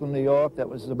church in Brooklyn, New York, that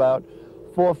was about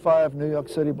 4 or 5 New York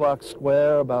City blocks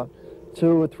square, about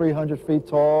 200 or 300 feet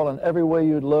tall, and everywhere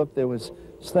you'd look there was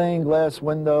stained glass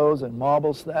windows and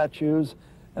marble statues,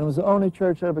 and it was the only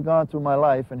church I'd ever gone to in my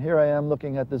life, and here I am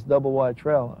looking at this double wide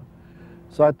trailer.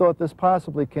 So I thought this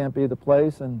possibly can't be the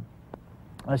place, and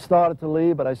I started to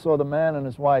leave, but I saw the man and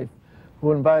his wife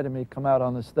who invited me come out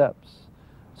on the steps.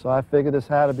 So I figured this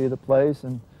had to be the place,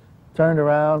 and turned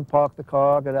around, parked the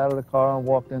car, got out of the car, and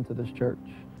walked into this church.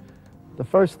 The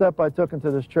first step I took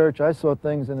into this church, I saw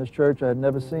things in this church I had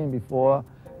never seen before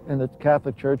in the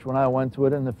Catholic Church when I went to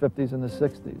it in the 50s and the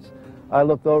 60s. I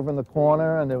looked over in the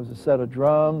corner, and there was a set of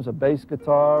drums, a bass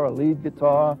guitar, a lead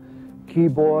guitar,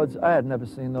 keyboards. I had never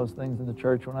seen those things in the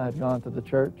church when I had gone to the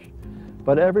church.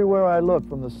 But everywhere I looked,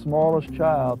 from the smallest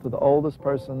child to the oldest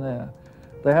person there,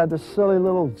 they had this silly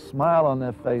little smile on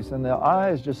their face, and their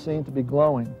eyes just seemed to be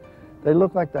glowing. They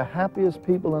looked like the happiest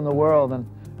people in the world, and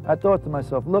I thought to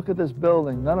myself, look at this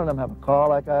building. None of them have a car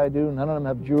like I do. None of them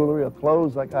have jewelry or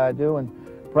clothes like I do, and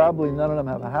probably none of them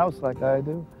have a house like I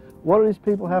do. What do these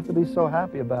people have to be so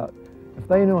happy about? If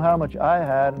they knew how much I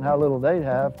had and how little they'd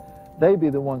have, they'd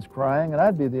be the ones crying, and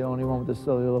I'd be the only one with this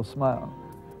silly little smile.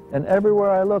 And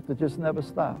everywhere I looked, it just never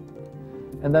stopped.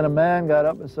 And then a man got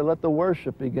up and said, let the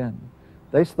worship begin.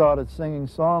 They started singing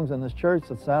songs in this church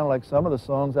that sounded like some of the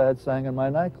songs I had sang in my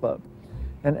nightclub.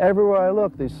 And everywhere I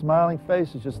looked, these smiling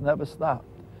faces just never stopped.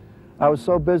 I was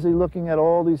so busy looking at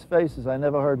all these faces, I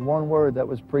never heard one word that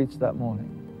was preached that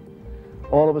morning.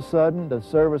 All of a sudden, the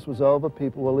service was over,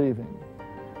 people were leaving.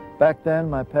 Back then,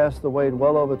 my pastor weighed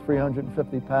well over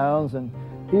 350 pounds, and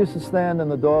he used to stand in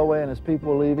the doorway, and as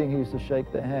people were leaving, he used to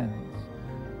shake their hands.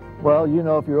 Well, you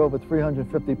know, if you're over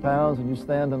 350 pounds and you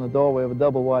stand in the doorway of a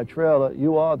double-wide trailer,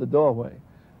 you are the doorway.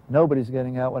 Nobody's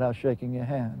getting out without shaking your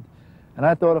hand. And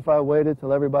I thought if I waited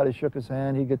till everybody shook his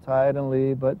hand, he'd get tired and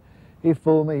leave, but he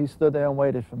fooled me. He stood there and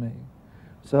waited for me.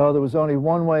 So there was only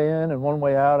one way in and one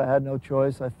way out. I had no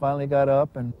choice. I finally got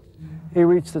up, and he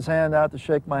reached his hand out to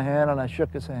shake my hand, and I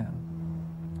shook his hand.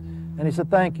 And he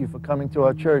said, thank you for coming to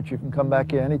our church. You can come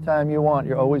back here anytime you want.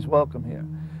 You're always welcome here.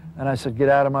 And I said, get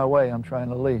out of my way. I'm trying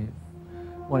to leave.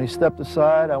 When he stepped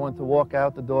aside, I went to walk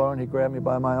out the door, and he grabbed me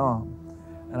by my arm.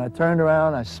 And I turned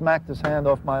around, I smacked his hand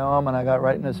off my arm, and I got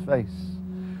right in his face.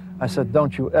 I said,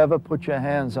 don't you ever put your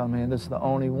hands on me, and this is the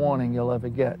only warning you'll ever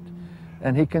get.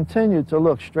 And he continued to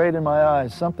look straight in my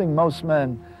eyes, something most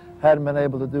men hadn't been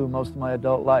able to do most of my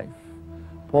adult life.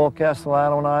 Paul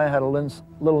Castellano and I had a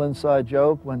little inside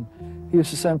joke. When he used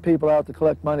to send people out to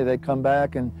collect money, they'd come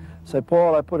back and say,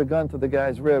 Paul, I put a gun to the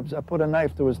guy's ribs. I put a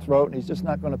knife to his throat, and he's just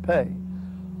not going to pay.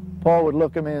 Paul would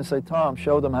look at me and say, Tom,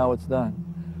 show them how it's done.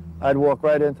 I'd walk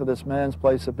right into this man's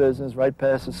place of business, right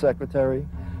past his secretary,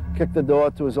 kick the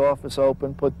door to his office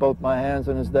open, put both my hands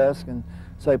on his desk, and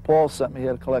say, Paul sent me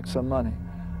here to collect some money.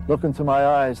 Look into my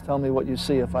eyes, tell me what you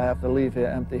see if I have to leave here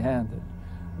empty-handed.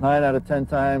 9 out of 10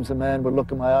 times the man would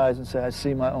look in my eyes and say, I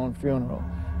see my own funeral,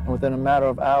 and within a matter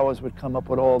of hours would come up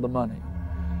with all the money.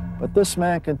 But this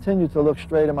man continued to look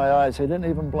straight in my eyes. He didn't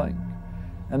even blink.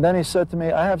 And then he said to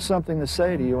me, I have something to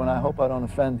say to you, and I hope I don't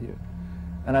offend you.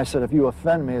 And I said, if you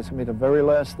offend me, it's going to be the very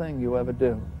last thing you ever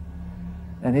do.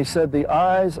 And he said, the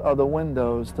eyes are the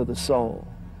windows to the soul.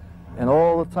 And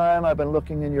all the time I've been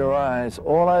looking in your eyes,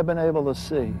 all I've been able to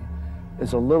see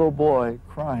is a little boy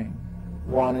crying,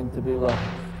 wanting to be loved.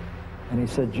 And he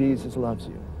said, Jesus loves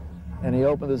you. And he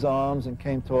opened his arms and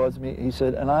came towards me. He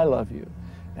said, and I love you.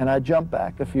 And I jumped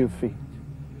back a few feet.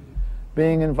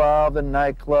 Being involved in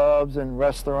nightclubs and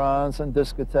restaurants and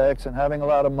discotheques and having a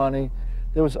lot of money,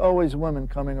 there was always women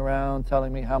coming around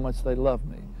telling me how much they loved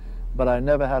me. But I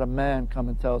never had a man come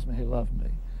and tell me he loved me.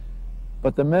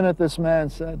 But the minute this man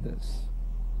said this,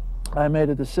 I made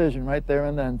a decision right there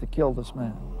and then to kill this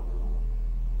man.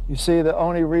 You see, the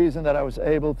only reason that I was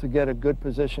able to get a good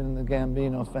position in the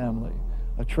Gambino family,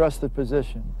 a trusted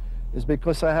position, is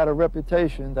because I had a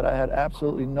reputation that I had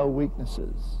absolutely no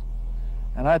weaknesses.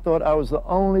 And I thought I was the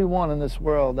only one in this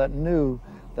world that knew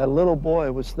that little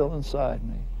boy was still inside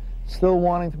me, still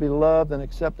wanting to be loved and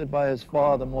accepted by his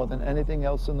father more than anything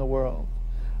else in the world.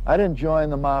 I didn't join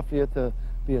the Mafia to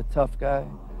be a tough guy.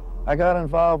 I got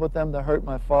involved with them to hurt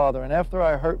my father, and after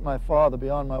I hurt my father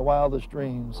beyond my wildest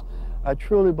dreams, I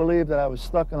truly believed that I was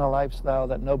stuck in a lifestyle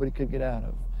that nobody could get out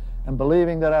of. And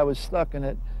believing that I was stuck in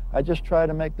it, I just tried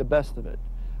to make the best of it.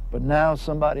 But now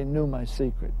somebody knew my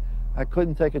secret. I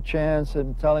couldn't take a chance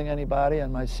in telling anybody,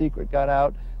 and my secret got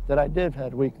out that I did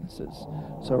have weaknesses.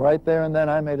 So right there and then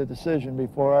I made a decision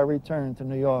before I returned to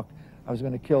New York, I was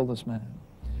going to kill this man.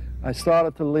 I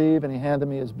started to leave, and he handed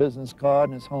me his business card,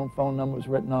 and his home phone number was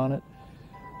written on it.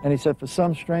 And he said, for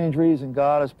some strange reason,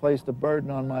 God has placed a burden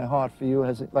on my heart for you,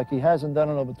 like he hasn't done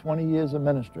in over 20 years of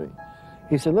ministry.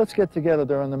 He said, let's get together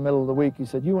during the middle of the week. He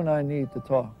said, you and I need to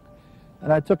talk.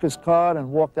 And I took his card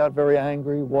and walked out very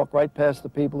angry, walked right past the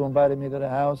people who invited me to the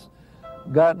house,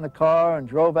 got in the car and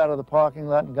drove out of the parking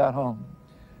lot and got home.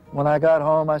 When I got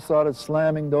home, I started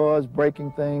slamming doors,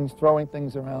 breaking things, throwing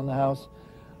things around the house.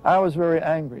 I was very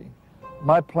angry.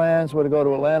 My plans were to go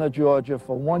to Atlanta, Georgia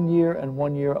for 1 year and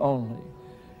 1 year only.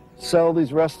 Sell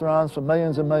these restaurants for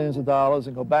millions and millions of dollars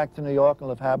and go back to New York and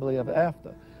live happily ever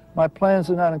after. My plans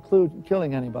did not include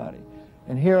killing anybody.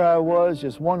 And here I was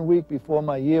just 1 week before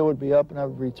my year would be up and I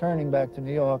was returning back to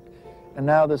New York. And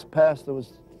now this pastor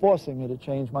was forcing me to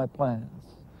change my plans.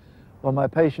 Well, my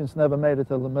patience never made it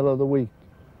till the middle of the week.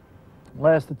 It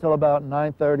lasted till about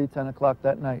 9:30, 10 o'clock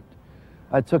that night.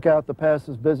 I took out the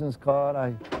pastor's business card.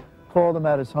 I called him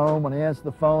at his home. When he answered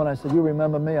the phone, I said, you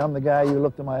remember me? I'm the guy you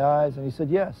looked in my eyes. And he said,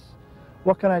 yes.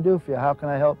 What can I do for you? How can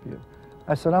I help you?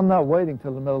 I said, I'm not waiting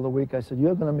till the middle of the week. I said,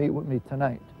 you're going to meet with me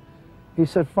tonight. He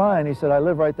said, fine. He said, I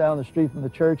live right down the street from the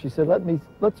church. He said,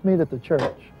 let's meet at the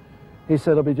church. He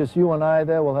said, it'll be just you and I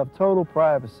there. We'll have total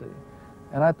privacy.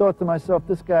 And I thought to myself,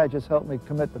 this guy just helped me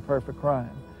commit the perfect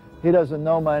crime. He doesn't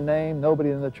know my name.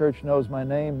 Nobody in the church knows my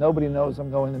name. Nobody knows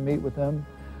I'm going to meet with him.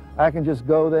 I can just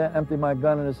go there, empty my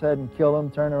gun in his head and kill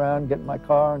him, turn around, get in my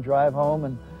car and drive home,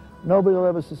 and nobody will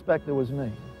ever suspect it was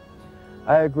me.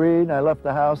 I agreed, and I left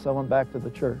the house. I went back to the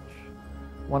church.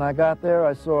 When I got there,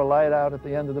 I saw a light out at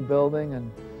the end of the building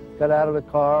and got out of the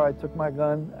car. I took my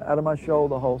gun out of my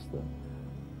shoulder holster,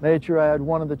 made sure I had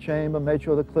one in the chamber, made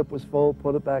sure the clip was full,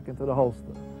 put it back into the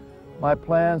holster. My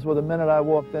plans were the minute I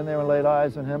walked in there and laid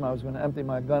eyes on him, I was going to empty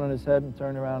my gun in his head and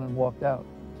turn around and walked out.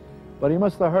 But he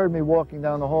must have heard me walking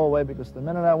down the hallway, because the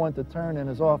minute I went to turn in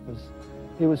his office,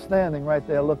 he was standing right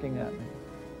there looking at me.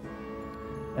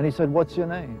 And he said, what's your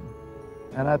name?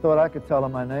 And I thought I could tell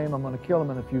him my name. I'm going to kill him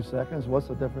in a few seconds. What's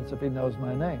the difference if he knows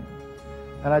my name?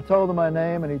 And I told him my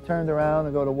name, and he turned around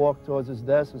to go to walk towards his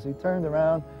desk. As he turned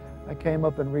around, I came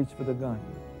up and reached for the gun.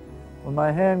 When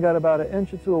my hand got about 1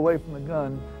 inch or 2 away from the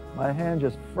gun, my hand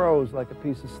just froze like a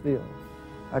piece of steel.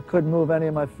 I couldn't move any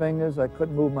of my fingers. I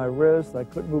couldn't move my wrist. I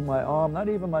couldn't move my arm, not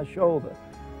even my shoulder.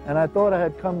 And I thought I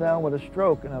had come down with a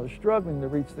stroke, and I was struggling to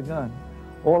reach the gun.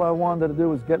 All I wanted to do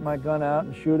was get my gun out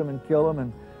and shoot him and kill him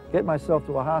and get myself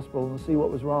to a hospital and see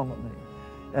what was wrong with me.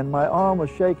 And my arm was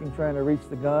shaking trying to reach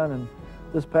the gun, and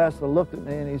this pastor looked at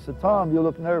me and he said, Tom, you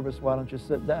look nervous. Why don't you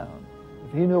sit down?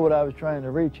 If he knew what I was trying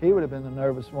to reach, he would have been the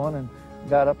nervous one and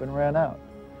got up and ran out.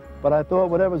 But I thought,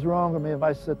 whatever's wrong with me, if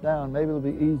I sit down, maybe it'll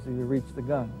be easy to reach the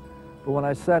gun. But when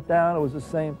I sat down, it was the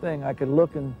same thing. I could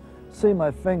look and see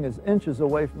my fingers inches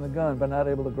away from the gun, but not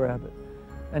able to grab it.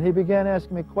 And he began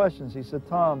asking me questions. He said,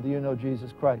 Tom, do you know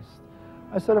Jesus Christ?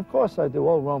 I said, of course I do.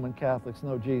 All Roman Catholics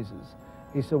know Jesus.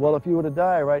 He said, well, if you were to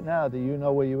die right now, do you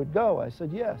know where you would go? I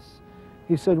said, yes.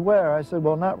 He said, where? I said,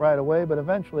 well, not right away, but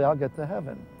eventually I'll get to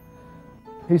heaven.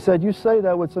 He said, you say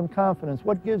that with some confidence.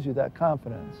 What gives you that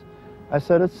confidence? I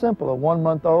said, it's simple. At 1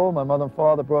 month old, my mother and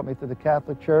father brought me to the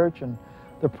Catholic Church, and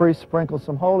the priest sprinkled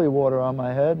some holy water on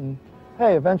my head, and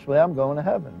hey, eventually I'm going to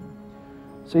heaven.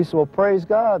 So he said, well, praise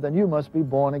God, then you must be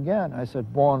born again. I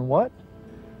said, born what?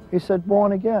 He said,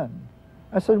 born again.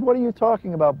 I said, what are you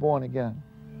talking about, born again?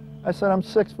 I said, I'm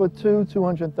 6'2",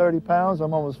 230 pounds.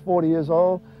 I'm almost 40 years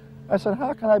old. I said,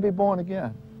 how can I be born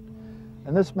again?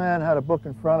 And this man had a book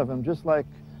in front of him, just like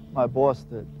my boss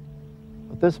did.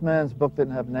 But this man's book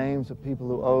didn't have names of people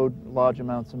who owed large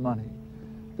amounts of money.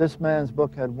 This man's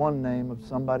book had one name of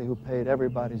somebody who paid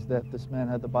everybody's debt. This man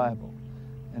had the Bible.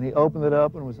 And he opened it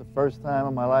up, and it was the first time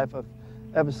in my life I've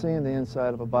ever seen the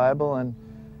inside of a Bible. And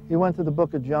he went to the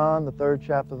book of John, the 3rd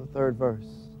chapter, the 3rd verse.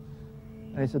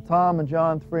 And he said, Tom, in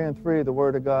John 3:3, the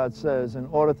Word of God says, in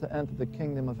order to enter the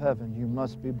kingdom of heaven, you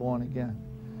must be born again.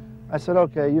 I said,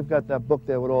 okay, you've got that book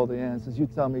there with all the answers. You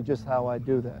tell me just how I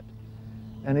do that.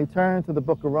 And he turned to the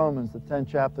book of Romans, the 10th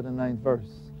chapter, the 9th verse.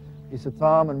 He said,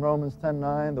 Tom, in Romans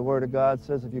 10:9, the Word of God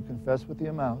says, if you confess with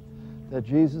your mouth that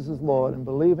Jesus is Lord and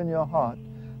believe in your heart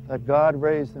that God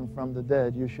raised him from the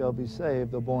dead, you shall be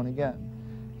saved or born again.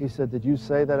 He said, did you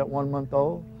say that at 1 month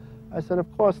old? I said,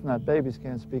 of course not. Babies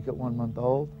can't speak at 1 month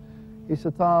old. He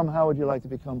said, Tom, how would you like to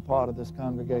become part of this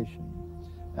congregation?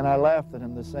 And I laughed at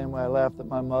him the same way I laughed at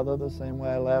my mother, the same way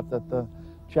I laughed at the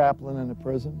chaplain in the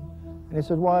prison. And he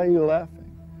said, why are you laughing?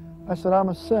 I said, I'm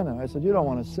a sinner. I said, you don't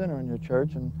want a sinner in your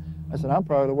church. And I said, I'm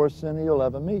probably the worst sinner you'll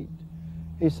ever meet.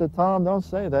 He said, Tom, don't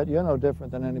say that. You're no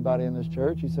different than anybody in this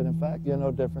church. He said, in fact, you're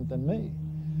no different than me.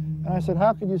 And I said,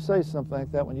 how could you say something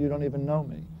like that when you don't even know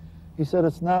me? He said,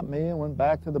 it's not me, and went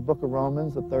back to the book of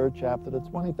Romans, the 3rd chapter, the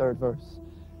 23rd verse.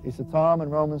 He said, Tom,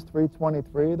 in Romans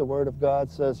 3:23, the Word of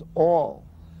God says, all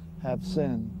have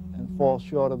sinned and fall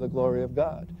short of the glory of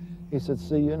God. He said,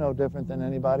 see, you're no different than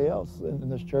anybody else in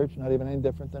this church, not even any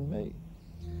different than me.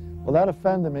 Well, that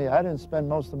offended me. I didn't spend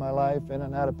most of my life in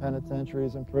and out of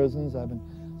penitentiaries and prisons. I've been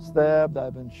stabbed,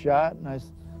 I've been shot, and I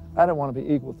didn't want to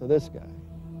be equal to this guy.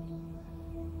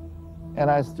 And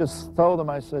I just told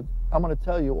him, I said, I'm going to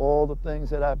tell you all the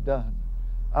things that I've done.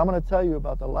 I'm going to tell you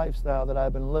about the lifestyle that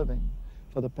I've been living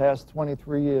for the past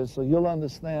 23 years, so you'll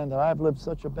understand that I've lived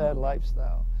such a bad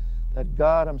lifestyle that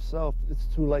God himself, it's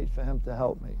too late for him to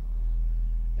help me.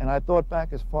 And I thought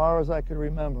back as far as I could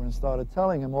remember and started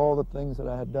telling him all the things that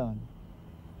I had done.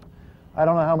 I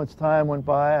don't know how much time went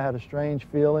by. I had a strange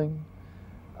feeling.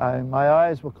 My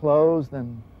eyes were closed,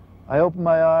 and I opened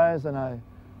my eyes, and I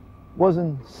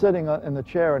wasn't sitting in the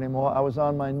chair anymore. I was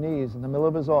on my knees in the middle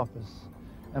of his office.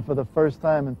 And for the first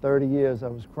time in 30 years, I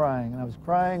was crying, and I was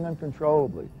crying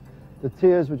uncontrollably. The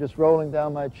tears were just rolling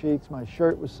down my cheeks. My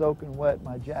shirt was soaking wet.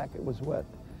 My jacket was wet.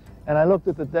 And I looked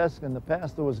at the desk, and the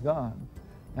pastor was gone.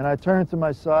 And I turned to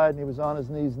my side, and he was on his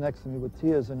knees next to me with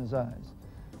tears in his eyes.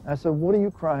 I said, what are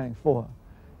you crying for?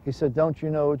 He said, don't you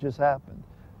know what just happened?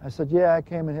 I said, yeah, I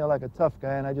came in here like a tough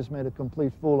guy, and I just made a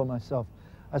complete fool of myself.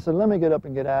 I said, let me get up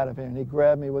and get out of here. And he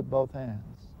grabbed me with both hands.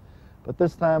 But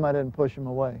this time I didn't push him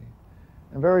away.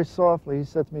 And very softly he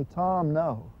said to me, Tom,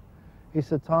 no. He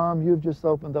said, Tom, you've just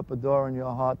opened up a door in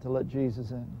your heart to let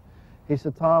Jesus in. He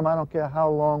said, Tom, I don't care how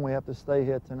long we have to stay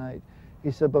here tonight.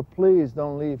 He said, but please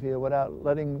don't leave here without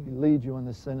letting me lead you in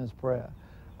the sinner's prayer.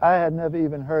 I had never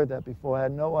even heard that before. I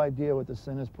had no idea what the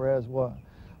sinner's prayers were.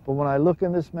 But when I look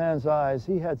in this man's eyes,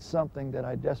 he had something that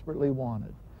I desperately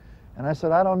wanted. And I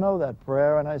said, I don't know that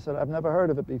prayer. And I said, I've never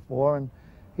heard of it before. And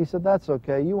he said, that's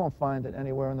okay. You won't find it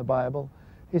anywhere in the Bible.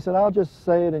 He said, I'll just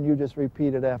say it and you just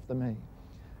repeat it after me.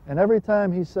 And every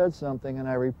time he said something and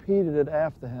I repeated it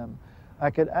after him, I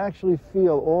could actually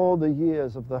feel all the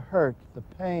years of the hurt, the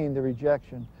pain, the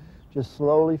rejection, just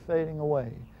slowly fading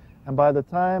away. And by the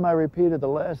time I repeated the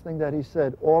last thing that he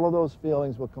said, all of those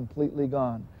feelings were completely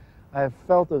gone. I have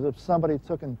felt as if somebody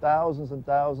took in thousands and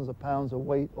thousands of pounds of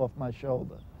weight off my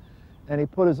shoulder. And he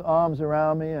put his arms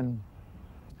around me and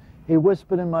he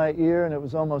whispered in my ear, and it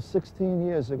was almost 16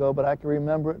 years ago, but I can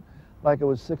remember it like it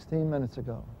was 16 minutes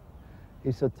ago.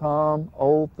 He said, Tom,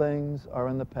 old things are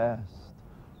in the past.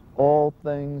 All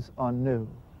things are new.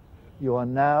 You are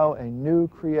now a new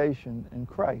creation in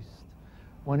Christ.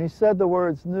 When he said the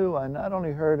words new, I not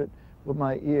only heard it with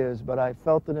my ears, but I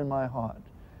felt it in my heart.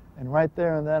 And right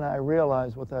there and then I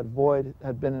realized what that void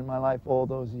had been in my life all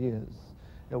those years.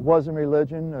 It wasn't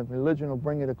religion. Religion will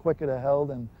bring you to quicker to hell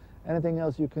than anything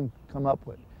else you can come up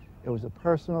with. It was a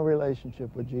personal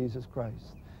relationship with Jesus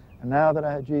Christ. And now that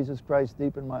I had Jesus Christ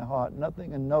deep in my heart,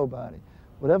 nothing and nobody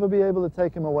would ever be able to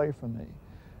take him away from me.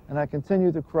 And I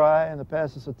continued to cry, and the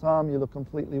pastor said, Tom, you look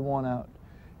completely worn out.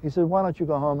 He said, why don't you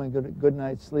go home and get a good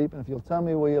night's sleep, and if you'll tell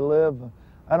me where you live,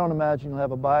 I don't imagine you'll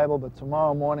have a Bible, but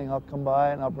tomorrow morning I'll come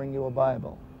by and I'll bring you a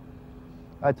Bible.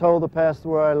 I told the pastor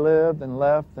where I lived and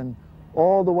left, and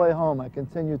all the way home I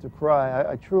continued to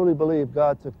cry. I truly believe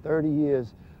God took 30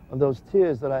 years of those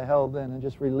tears that I held in and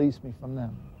just released me from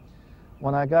them.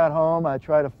 When I got home, I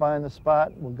tried to find the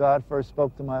spot where God first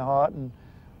spoke to my heart, and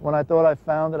when I thought I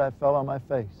found it, I fell on my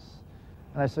face.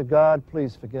 And I said, God,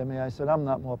 please forgive me. I said, I'm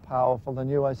not more powerful than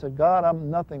you. I said, God,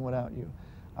 I'm nothing without you.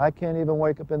 I can't even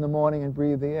wake up in the morning and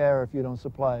breathe the air if you don't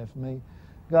supply it for me.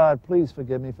 God, please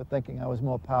forgive me for thinking I was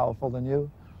more powerful than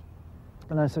you.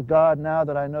 And I said, God, now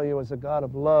that I know you as a God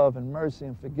of love and mercy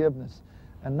and forgiveness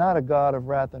and not a God of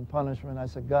wrath and punishment, I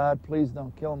said, God, please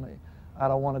don't kill me. I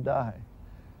don't want to die.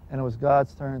 And it was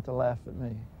God's turn to laugh at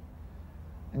me.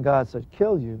 And God said,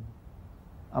 kill you?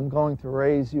 I'm going to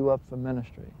raise you up for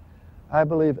ministry. I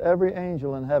believe every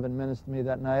angel in heaven ministered to me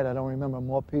that night. I don't remember a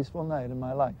more peaceful night in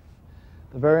my life.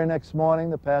 The very next morning,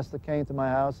 the pastor came to my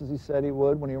house as he said he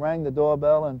would. When he rang the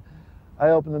doorbell and I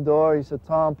opened the door, he said,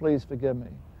 Tom, please forgive me.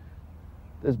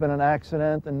 There's been an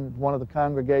accident in one of the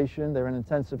congregation. They're in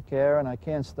intensive care, and I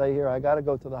can't stay here. I got to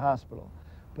go to the hospital.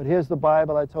 But here's the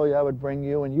Bible I told you I would bring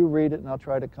you, and you read it, and I'll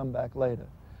try to come back later.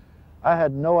 I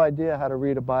had no idea how to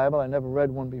read a Bible. I never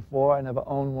read one before. I never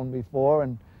owned one before,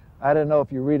 and I didn't know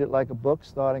if you read it like a book,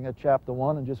 starting at chapter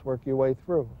 1 and just work your way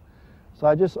through. So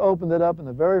I just opened it up, and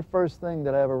the very first thing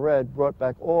that I ever read brought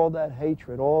back all that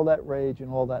hatred, all that rage,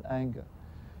 and all that anger.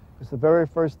 Because the very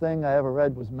first thing I ever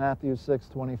read was Matthew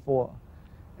 6:24.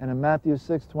 And in Matthew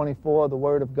 6:24, the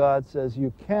Word of God says,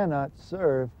 you cannot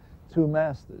serve two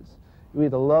masters. You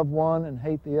either love one and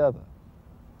hate the other.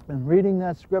 And reading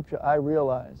that scripture, I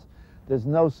realize there's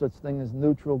no such thing as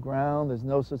neutral ground. There's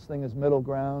no such thing as middle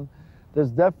ground.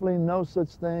 There's definitely no such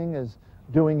thing as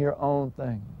doing your own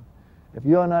thing. If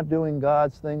you're not doing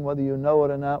God's thing, whether you know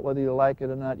it or not, whether you like it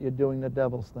or not, you're doing the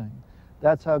devil's thing.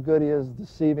 That's how good he is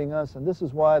deceiving us. And this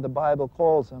is why the Bible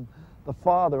calls him the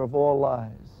father of all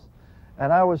lies.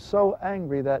 And I was so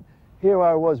angry that here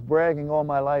I was bragging all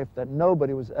my life that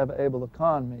nobody was ever able to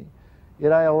con me.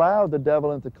 Yet I allowed the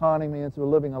devil into conning me into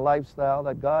living a lifestyle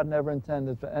that God never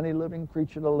intended for any living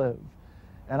creature to live.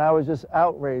 And I was just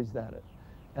outraged at it.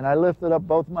 And I lifted up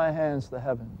both my hands to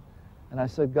heaven. And I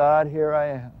said, God, here I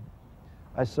am.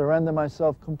 I surrender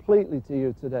myself completely to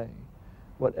you today.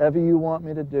 Whatever you want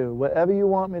me to do, wherever you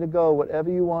want me to go,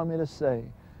 whatever you want me to say,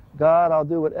 God, I'll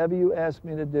do whatever you ask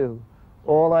me to do.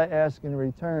 All I ask in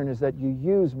return is that you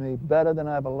use me better than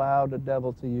I've allowed the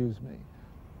devil to use me.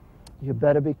 You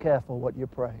better be careful what you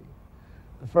pray.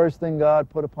 The first thing God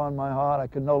put upon my heart, I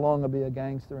could no longer be a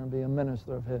gangster and be a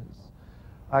minister of his.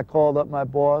 I called up my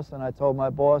boss and I told my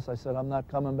boss, I said, I'm not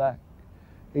coming back.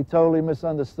 He totally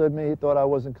misunderstood me. He thought I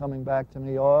wasn't coming back to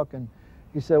New York. And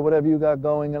he said, whatever you got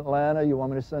going in Atlanta, you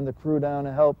want me to send a crew down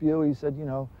to help you? He said, you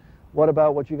know, what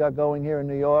about what you got going here in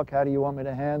New York? How do you want me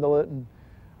to handle it? And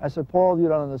I said, Paul, you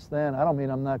don't understand. I don't mean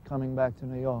I'm not coming back to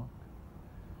New York.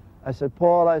 I said,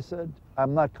 Paul, I said,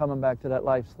 I'm not coming back to that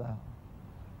lifestyle.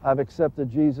 I've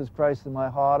accepted Jesus Christ in my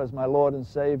heart as my Lord and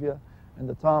Savior, and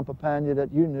the Tom Papania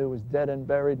that you knew is dead and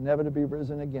buried, never to be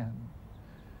risen again.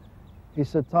 He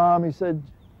said, Tom, he said,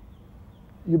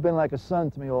 you've been like a son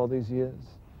to me all these years.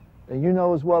 And you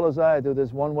know as well as I do,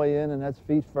 there's one way in, and that's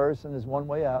feet first, and there's one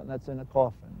way out, and that's in a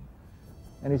coffin.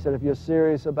 And he said, if you're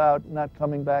serious about not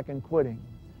coming back and quitting,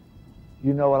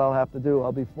 you know what I'll have to do.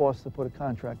 I'll be forced to put a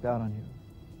contract out on you.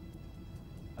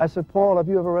 I said, Paul, have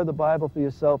you ever read the Bible for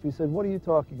yourself? He said, what are you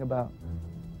talking about?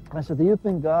 I said, do you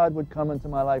think God would come into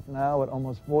my life now at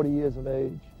almost 40 years of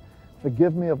age,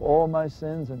 forgive me of all my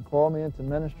sins and call me into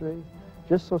ministry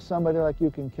just so somebody like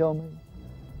you can kill me?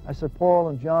 I said, Paul,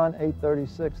 in John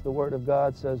 8:36, the Word of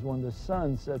God says, when the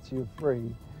Son sets you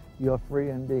free, you're free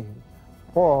indeed.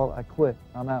 Paul, I quit.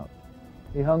 I'm out.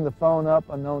 He hung the phone up.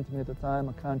 Unknown to me at the time,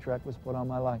 a contract was put on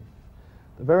my life.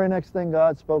 The very next thing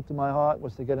God spoke to my heart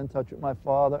was to get in touch with my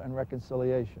father and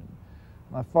reconciliation.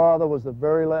 My father was the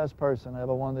very last person I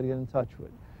ever wanted to get in touch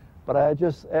with. But I had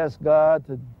just asked God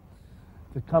to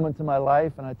come into my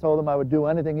life, and I told him I would do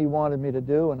anything he wanted me to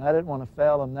do, and I didn't want to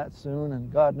fail him that soon,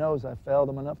 and God knows I failed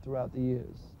him enough throughout the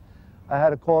years. I had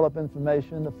to call up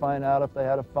information to find out if they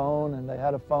had a phone, and they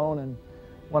had a phone, and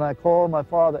when I called, my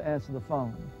father answered the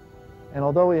phone. And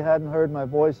although he hadn't heard my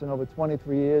voice in over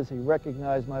 23 years, he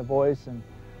recognized my voice and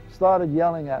started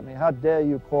yelling at me, how dare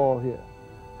you call here?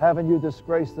 Haven't you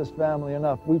disgraced this family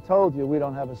enough? We told you we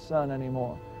don't have a son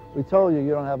anymore. We told you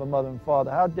you don't have a mother and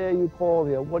father. How dare you call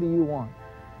here? What do you want?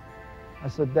 I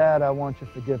said, Dad, I want your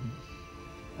forgiveness.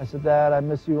 I said, Dad, I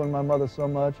miss you and my mother so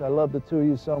much. I love the two of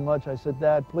you so much. I said,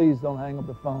 Dad, please don't hang up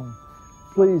the phone.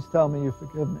 Please tell me you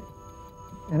forgive me.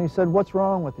 And he said, what's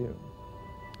wrong with you?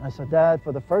 I said, Dad,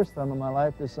 for the first time in my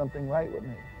life, there's something right with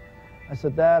me. I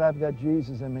said, Dad, I've got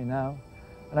Jesus in me now.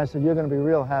 And I said, you're going to be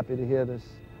real happy to hear this.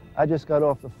 I just got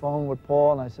off the phone with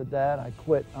Paul, and I said, Dad, I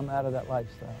quit. I'm out of that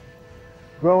lifestyle.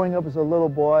 Growing up as a little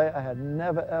boy, I had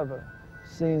never, ever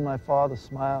seen my father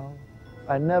smile.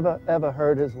 I never, ever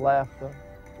heard his laughter.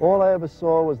 All I ever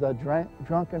saw was that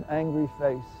drunken, angry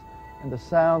face and the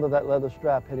sound of that leather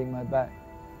strap hitting my back.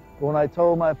 But when I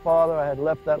told my father I had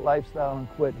left that lifestyle and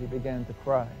quit, he began to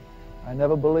cry. I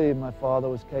never believed my father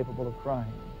was capable of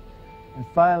crying. And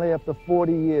finally, after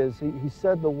 40 years, he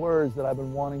said the words that I've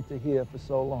been wanting to hear for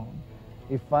so long.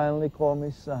 He finally called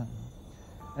me son.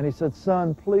 And he said,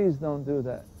 son, please don't do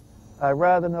that. I'd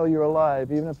rather know you're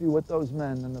alive, even if you're with those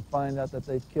men, than to find out that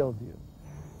they've killed you.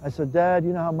 I said, Dad,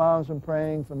 you know how Mom's been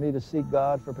praying for me to seek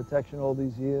God for protection all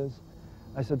these years?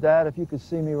 I said, Dad, if you could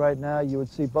see me right now, you would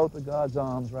see both of God's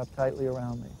arms wrapped tightly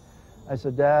around me. I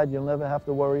said, Dad, you'll never have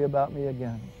to worry about me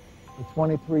again. For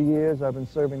 23 years, I've been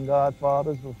serving God,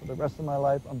 fathers, but for the rest of my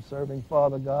life, I'm serving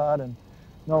Father God, and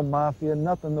no mafia,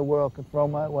 nothing the world could throw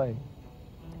my way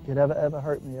could ever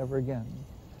hurt me ever again.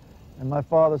 And my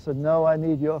father said, no, I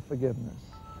need your forgiveness.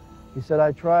 He said,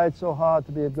 I tried so hard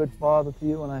to be a good father to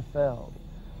you, and I failed.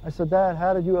 I said, Dad,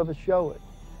 how did you ever show it?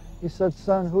 He said,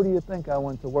 son, who do you think I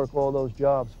went to work all those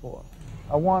jobs for?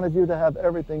 I wanted you to have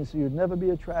everything so you'd never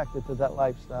be attracted to that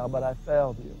lifestyle, but I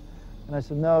failed you. And I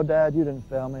said, no, Dad, you didn't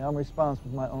fail me. I'm responsible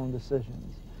for my own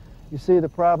decisions. You see, the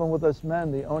problem with us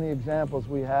men, the only examples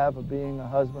we have of being a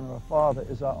husband or a father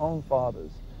is our own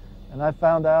fathers. And I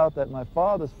found out that my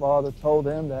father's father told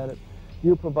him that if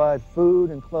you provide food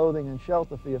and clothing and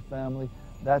shelter for your family,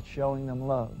 that's showing them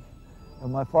love.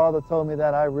 When my father told me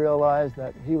that, I realized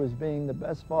that he was being the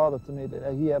best father to me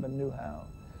that he ever knew how.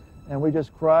 And we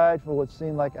just cried for what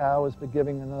seemed like hours,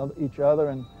 forgiving each other.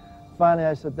 And finally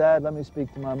I said, Dad, let me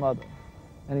speak to my mother.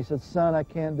 And he said, son, I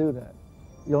can't do that.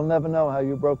 You'll never know how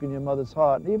you've broken your mother's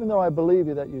heart. And even though I believe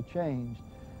you that you changed,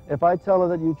 if I tell her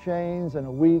that you changed and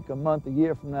a week, a month, a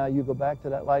year from now you go back to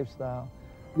that lifestyle,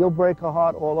 you'll break her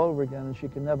heart all over again and she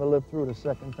can never live through it a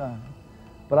second time.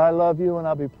 But I love you and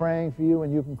I'll be praying for you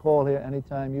and you can call here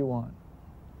anytime you want.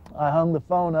 I hung the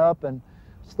phone up and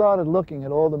started looking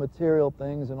at all the material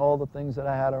things and all the things that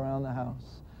I had around the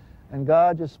house. And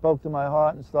God just spoke to my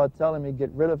heart and started telling me,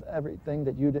 get rid of everything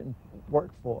that you didn't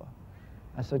work for.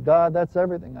 I said, God, that's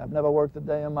everything. I've never worked a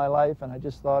day in my life, and I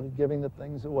just started giving the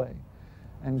things away.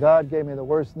 And God gave me the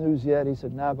worst news yet. He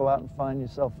said, now go out and find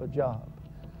yourself a job.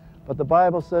 But the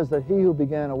Bible says that he who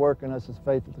began a work in us is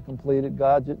faithful to complete it.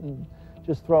 God didn't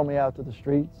just throw me out to the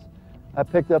streets. I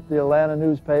picked up the Atlanta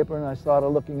newspaper and I started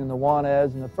looking in the want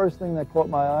ads, and the first thing that caught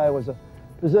my eye was a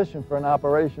position for an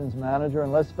operations manager.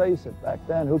 And let's face it, back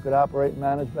then, who could operate and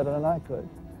manage better than I could?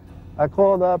 I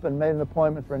called up and made an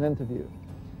appointment for an interview.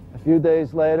 A few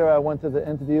days later, I went to the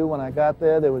interview. When I got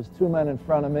there was two men in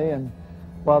front of me, and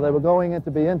while they were going in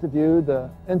to be interviewed, the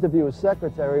interviewer's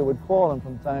secretary would call them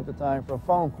from time to time for a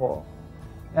phone call.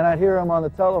 And I'd hear him on the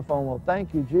telephone, well,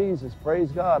 thank you, Jesus,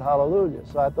 praise God, hallelujah.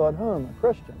 So I thought, a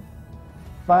Christian.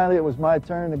 Finally, it was my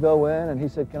turn to go in, and he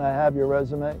said, can I have your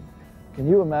resume? Can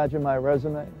you imagine my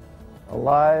resume? A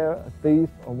liar, a thief,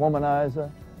 a womanizer.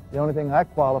 The only thing I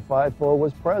qualified for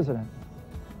was president.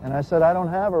 And I said, I don't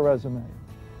have a resume.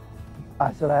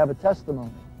 I said, I have a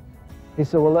testimony. He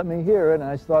said, well, let me hear it. And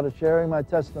I started sharing my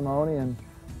testimony, and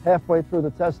halfway through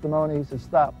the testimony, he said,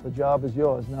 stop, the job is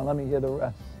yours. Now let me hear the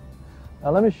rest. Now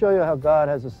let me show you how God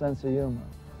has a sense of humor.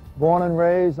 Born and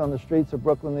raised on the streets of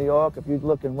Brooklyn, New York, if you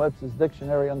look in Webster's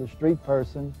dictionary under street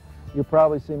person, you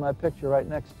probably see my picture right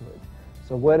next to it.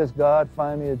 So where does God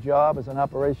find me a job as an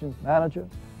operations manager?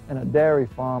 In a dairy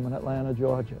farm in Atlanta,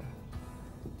 Georgia.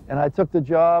 And I took the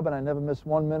job, and I never missed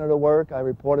 1 minute of work. I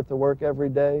reported to work every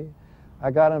day. I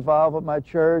got involved with my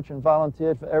church and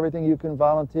volunteered for everything you can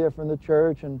volunteer for in the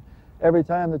church. And every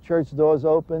time the church doors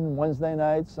open, Wednesday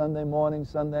night, Sunday morning,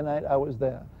 Sunday night, I was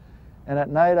there. And at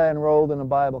night, I enrolled in a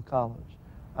Bible college.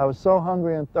 I was so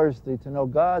hungry and thirsty to know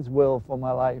God's will for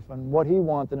my life and what he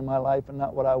wanted in my life and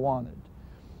not what I wanted.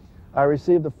 I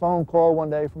received a phone call one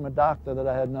day from a doctor that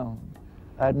I had known.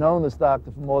 I had known this doctor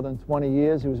for more than 20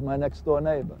 years. He was my next-door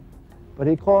neighbor. But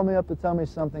he called me up to tell me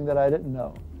something that I didn't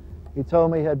know. He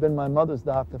told me he had been my mother's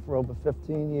doctor for over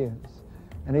 15 years.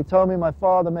 And he told me my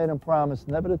father made him promise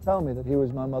never to tell me that he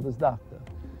was my mother's doctor,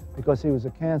 because he was a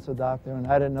cancer doctor, and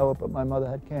I didn't know it, but my mother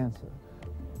had cancer.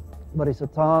 But he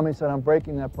said, Tom, he said, I'm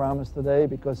breaking that promise today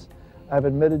because I've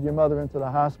admitted your mother into the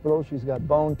hospital. She's got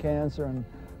bone cancer, and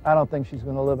I don't think she's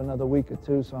going to live another week or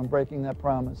two, so I'm breaking that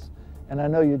promise. And I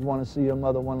know you'd want to see your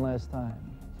mother one last time.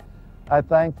 I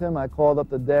thanked him. I called up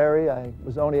the dairy. I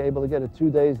was only able to get a 2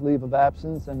 days leave of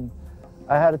absence, and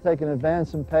I had to take an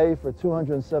advance and pay for a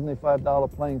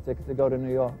 $275 plane ticket to go to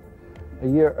New York. A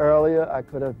year earlier, I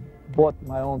could have bought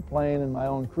my own plane and my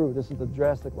own crew. This is the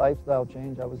drastic lifestyle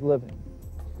change I was living.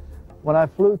 When I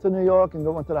flew to New York and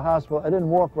went to the hospital, I didn't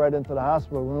walk right into the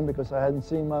hospital room because I hadn't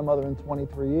seen my mother in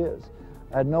 23 years.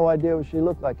 I had no idea what she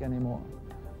looked like anymore.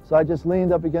 So I just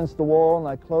leaned up against the wall and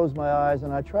I closed my eyes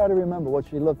and I tried to remember what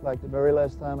she looked like the very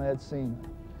last time I had seen her.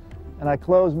 And I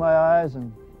closed my eyes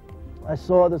and I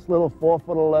saw this little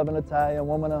 4'11" Italian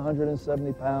woman,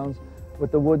 170 pounds,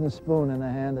 with the wooden spoon in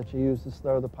her hand that she used to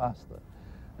stir the pasta.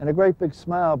 And a great big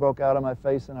smile broke out on my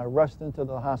face and I rushed into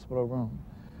the hospital room.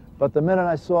 But the minute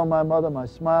I saw my mother, my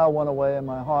smile went away and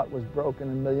my heart was broken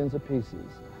in millions of pieces.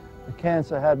 The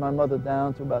cancer had my mother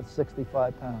down to about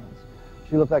 65 pounds.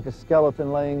 She looked like a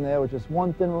skeleton laying there with just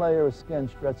one thin layer of skin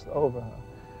stretched over her.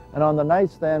 And on the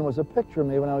nightstand was a picture of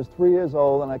me when I was 3 years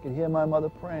old, and I could hear my mother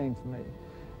praying for me.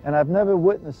 And I've never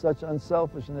witnessed such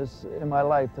unselfishness in my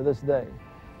life to this day.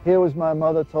 Here was my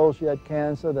mother told she had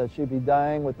cancer, that she'd be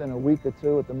dying within a week or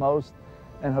two at the most,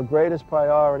 and her greatest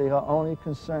priority, her only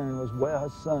concern, was where her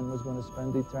son was going to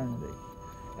spend eternity.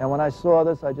 And when I saw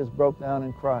this, I just broke down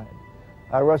and cried.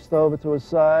 I rushed over to her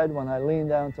side. When I leaned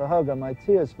down to hug her, my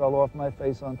tears fell off my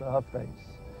face onto her face.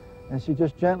 And she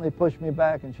just gently pushed me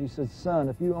back and she said, son,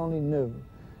 if you only knew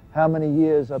how many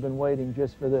years I've been waiting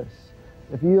just for this.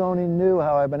 If you only knew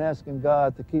how I've been asking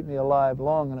God to keep me alive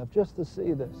long enough just to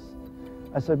see this.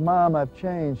 I said, Mom, I've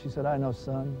changed. She said, I know,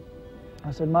 son.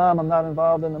 I said, Mom, I'm not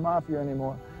involved in the Mafia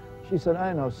anymore. She said,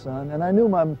 I know, son. And I knew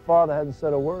my father hadn't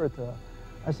said a word to her.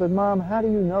 I said, Mom, how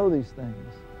do you know these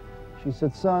things? She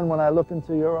said, son, when I look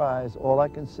into your eyes, all I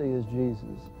can see is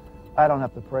Jesus. I don't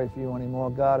have to pray for you anymore.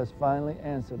 God has finally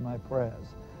answered my prayers.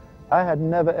 I had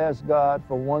never asked God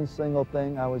for one single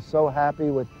thing. I was so happy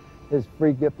with his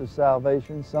free gift of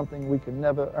salvation, something we could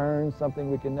never earn, something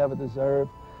we could never deserve,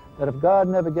 that if God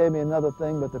never gave me another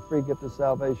thing but the free gift of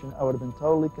salvation, I would have been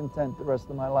totally content the rest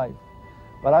of my life.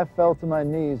 But I fell to my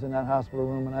knees in that hospital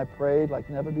room and I prayed like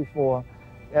never before,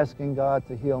 asking God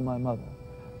to heal my mother.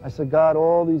 I said, God,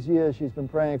 all these years she's been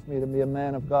praying for me to be a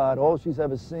man of God. All she's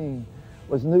ever seen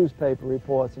was newspaper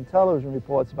reports and television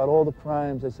reports about all the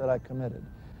crimes they said I committed.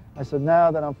 I said,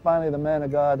 now that I'm finally the man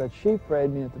of God that she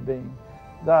prayed me into being,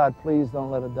 God, please don't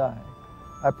let her die.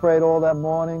 I prayed all that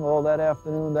morning, all that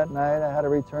afternoon, that night. I had to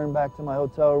return back to my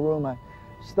hotel room. I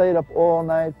stayed up all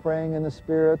night praying in the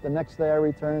Spirit. The next day I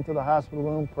returned to the hospital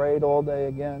room, prayed all day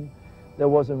again. There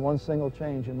wasn't one single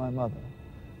change in my mother.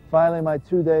 Finally, my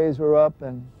 2 days were up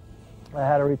and I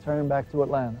had to return back to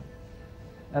Atlanta.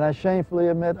 And I shamefully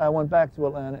admit I went back to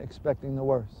Atlanta expecting the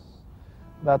worst.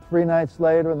 About 3 nights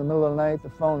later, in the middle of the night, the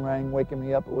phone rang, waking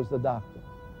me up. It was the doctor.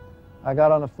 I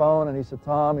got on the phone and he said,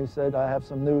 Tom, he said, I have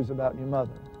some news about your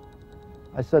mother.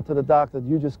 I said to the doctor,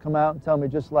 you just come out and tell me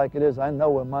just like it is. I know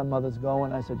where my mother's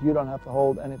going. I said, you don't have to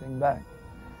hold anything back.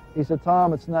 He said,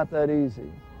 Tom, it's not that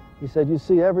easy. He said, you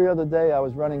see, every other day I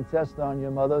was running tests on your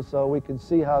mother so we could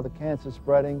see how the cancer's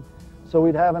spreading, so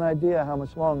we'd have an idea how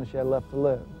much longer she had left to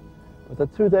live. But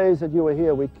the 2 days that you were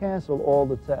here, we canceled all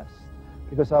the tests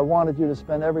because I wanted you to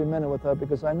spend every minute with her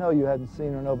because I know you hadn't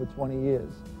seen her in over 20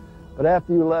 years. But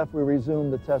after you left, we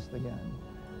resumed the test again.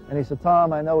 And he said,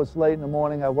 Tom, I know it's late in the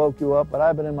morning. I woke you up, but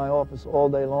I've been in my office all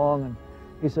day long. And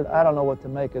he said, I don't know what to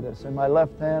make of this. In my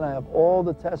left hand, I have all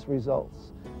the test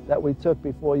results that we took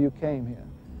before you came here.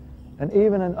 And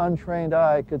even an untrained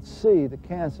eye could see the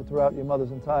cancer throughout your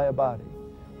mother's entire body.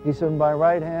 He said, in my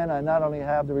right hand, I not only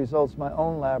have the results of my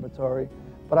own laboratory,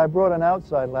 but I brought an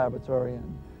outside laboratory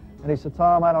in. And he said,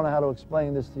 Tom, I don't know how to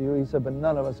explain this to you. He said, but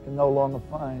none of us can no longer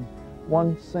find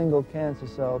one single cancer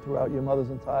cell throughout your mother's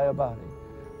entire body.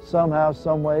 Somehow,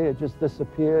 some way, it just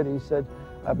disappeared. He said,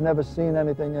 I've never seen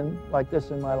anything like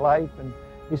this in my life. And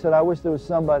he said, I wish there was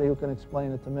somebody who can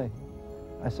explain it to me.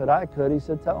 I said, I could. He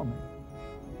said, tell me.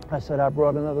 I said, I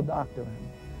brought another doctor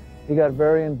in. He got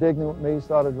very indignant with me,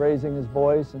 started raising his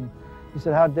voice, and he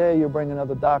said, how dare you bring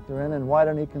another doctor in, and why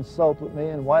don't he consult with me,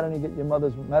 and why don't he get your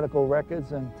mother's medical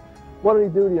records, and what did he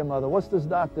do to your mother? What's this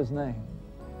doctor's name?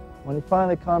 When he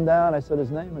finally calmed down, I said,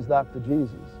 his name is Dr.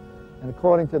 Jesus. And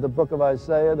according to the book of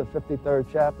Isaiah, the 53rd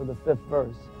chapter, the 5th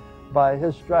verse, by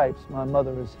his stripes my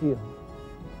mother is healed.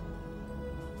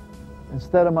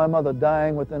 Instead of my mother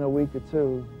dying within a week or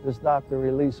two, this doctor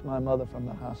released my mother from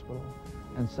the hospital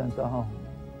and sent her home.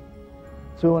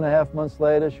 2.5 months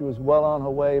later, she was well on her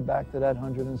way back to that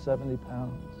 170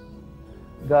 pounds.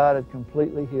 God had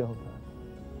completely healed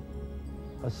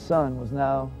her. Her son was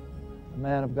now the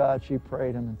man of God she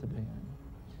prayed him into being.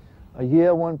 A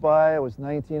year went by. It was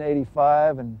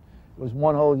 1985, and it was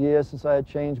one whole year since I had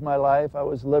changed my life. I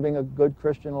was living a good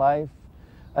Christian life.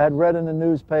 I had read in the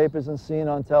newspapers and seen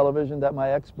on television that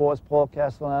my ex-boss, Paul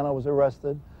Castellano, was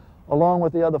arrested, along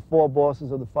with the other 4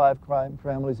 bosses of the 5 crime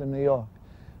families in New York.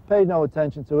 Paid no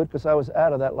attention to it because I was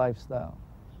out of that lifestyle.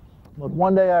 But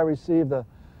one day I received a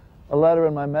letter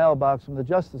in my mailbox from the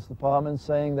Justice Department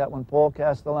saying that when Paul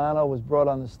Castellano was brought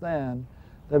on the stand,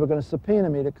 they were going to subpoena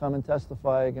me to come and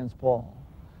testify against Paul.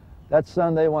 That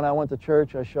Sunday when I went to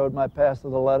church, I showed my pastor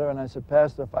the letter, and I said,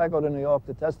 Pastor, if I go to New York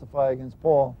to testify against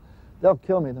Paul, they'll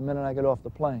kill me the minute I get off the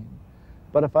plane.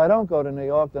 But if I don't go to New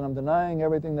York, then I'm denying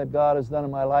everything that God has done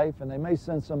in my life, and they may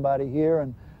send somebody here,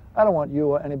 and I don't want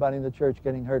you or anybody in the church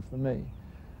getting hurt for me.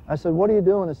 I said, what do you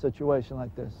do in a situation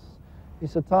like this? He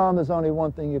said, Tom, there's only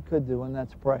one thing you could do, and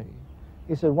that's pray.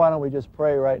 He said, why don't we just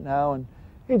pray right now? And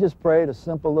he just prayed a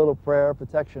simple little prayer of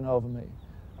protection over me.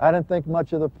 I didn't think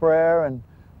much of the prayer, and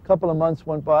a couple of months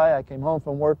went by. I came home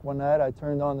from work one night. I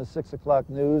turned on the 6 o'clock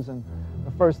news, and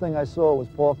the first thing I saw was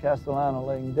Paul Castellano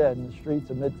laying dead in the streets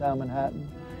of Midtown Manhattan.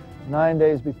 9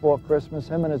 days before Christmas,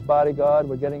 him and his bodyguard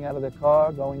were getting out of their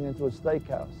car, going into a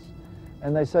steakhouse.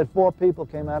 And they said 4 people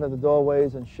came out of the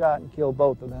doorways and shot and killed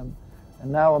both of them.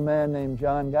 And now a man named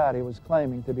John Gotti was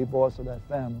claiming to be boss of that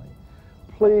family.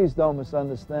 Please don't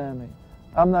misunderstand me.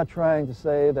 I'm not trying to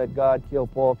say that God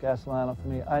killed Paul Castellano for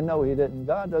me. I know he didn't.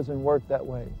 God doesn't work that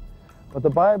way. But the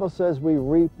Bible says we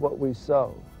reap what we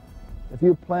sow. If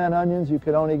you plant onions, you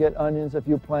could only get onions. If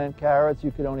you plant carrots, you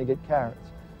could only get carrots.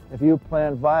 If you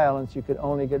plan violence, you could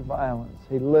only get violence.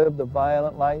 He lived a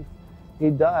violent life. He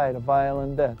died a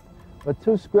violent death. But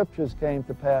two scriptures came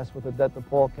to pass with the death of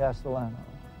Paul Castellano.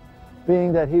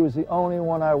 Being that he was the only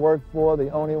one I worked for,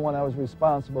 the only one I was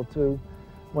responsible to,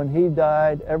 when he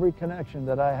died, every connection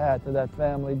that I had to that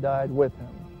family died with him.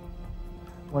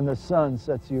 When the Son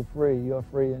sets you free, you're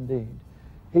free indeed.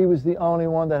 He was the only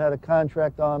one that had a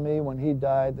contract on me. When he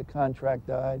died, the contract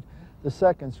died. The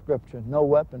second scripture, no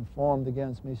weapon formed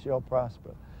against me shall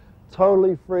prosper.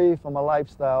 Totally free from a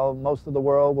lifestyle most of the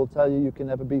world will tell you you can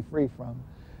never be free from.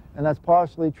 And that's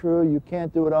partially true. You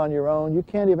can't do it on your own. You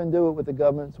can't even do it with the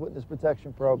government's witness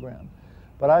protection program.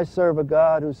 But I serve a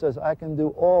God who says I can do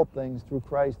all things through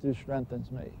Christ who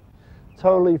strengthens me.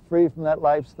 Totally free from that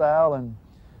lifestyle. And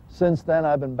since then,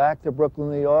 I've been back to Brooklyn,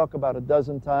 New York about a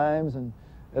dozen times. And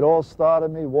it all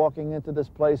started me walking into this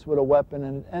place with a weapon,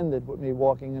 and it ended with me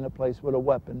walking in a place with a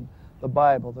weapon, the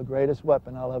Bible, the greatest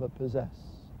weapon I'll ever possess.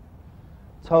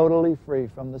 Totally free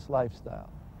from this lifestyle.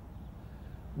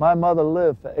 My mother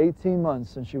lived for 18 months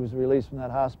since she was released from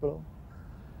that hospital.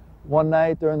 One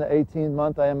night during the 18th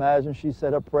month, I imagine she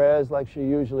said her prayers like she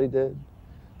usually did.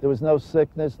 There was no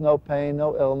sickness, no pain,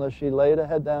 no illness. She laid her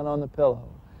head down on the pillow,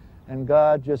 and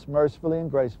God just mercifully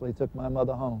and gracefully took my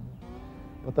mother home.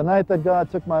 But the night that God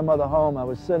took my mother home, I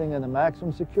was sitting in the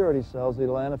maximum security cells of the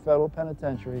Atlanta Federal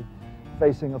Penitentiary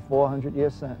facing a 400-year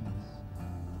sentence.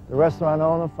 The restaurant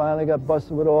owner finally got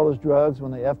busted with all his drugs.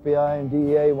 When the FBI and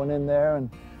DEA went in there and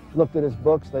looked at his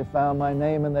books, they found my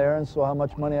name in there and saw how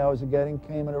much money I was getting,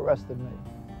 came and arrested me.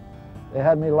 They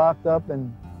had me locked up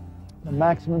in the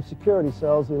maximum security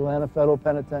cells of the Atlanta Federal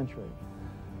Penitentiary.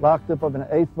 Locked up in an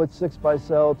 8-foot 6-by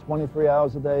cell, 23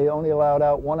 hours a day, only allowed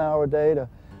out 1 hour a day to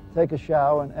take a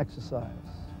shower and exercise.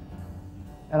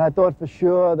 And I thought for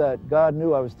sure that God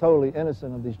knew I was totally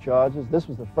innocent of these charges. This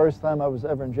was the first time I was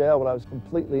ever in jail, but I was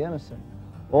completely innocent.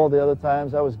 All the other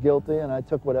times I was guilty and I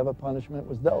took whatever punishment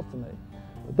was dealt to me.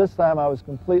 But this time I was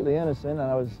completely innocent,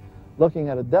 and I was looking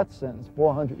at a death sentence,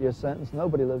 400-year sentence.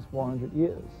 Nobody lives 400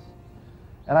 years.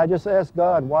 And I just asked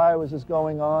God, why was this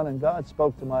going on? And God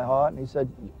spoke to my heart, and he said,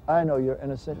 I know you're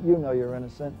innocent. You know you're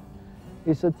innocent.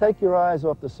 He said, take your eyes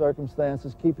off the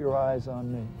circumstances. Keep your eyes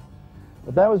on me.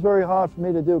 But that was very hard for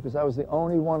me to do because I was the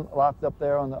only one locked up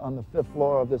there on the 5th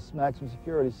floor of this maximum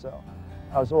security cell.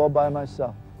 I was all by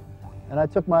myself. And I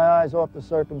took my eyes off the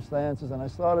circumstances, and I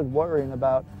started worrying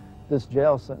about this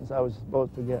jail sentence I was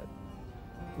supposed to get.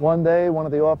 One day, one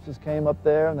of the officers came up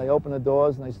there, and they opened the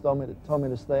doors, and they told me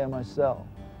to stay in my cell.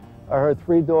 I heard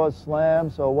 3 doors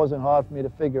slam, so it wasn't hard for me to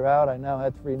figure out. I now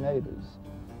had 3 neighbors.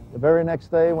 The very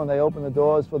next day, when they opened the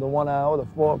doors for the 1 hour, the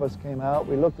 4 of us came out.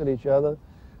 We looked at each other.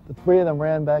 The 3 of them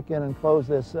ran back in and closed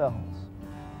their cells.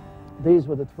 These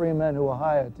were the 3 men who were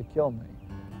hired to kill me.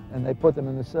 And they put them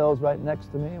in the cells right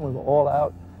next to me, and we were all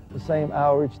out the same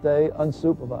hour each day,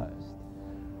 unsupervised.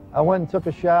 I went and took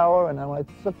a shower, and when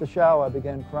I took the shower, I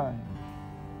began crying.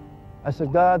 I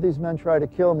said, God, these men tried to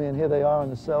kill me, and here they are in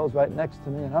the cells right next to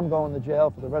me, and I'm going to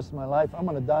jail for the rest of my life. I'm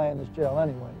going to die in this jail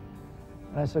anyway.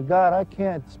 And I said, God, I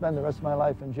can't spend the rest of my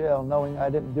life in jail knowing I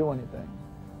didn't do anything.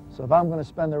 So if I'm going to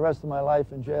spend the rest of my life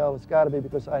in jail, it's got to be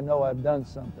because I know I've done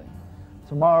something.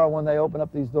 Tomorrow, when they open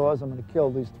up these doors, I'm going to kill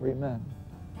these 3 men.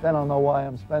 Then I'll know why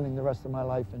I'm spending the rest of my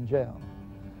life in jail.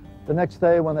 The next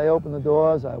day, when they opened the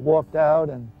doors, I walked out,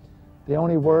 and the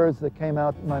only words that came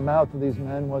out of my mouth to these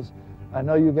men was, I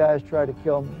know you guys tried to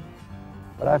kill me,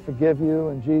 but I forgive you,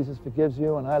 and Jesus forgives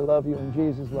you, and I love you, and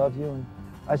Jesus loves you. And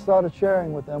I started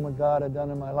sharing with them what God had done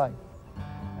in my life.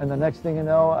 And the next thing you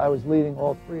know, I was leading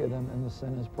all 3 of them in the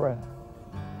sinner's prayer.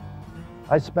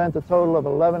 I spent a total of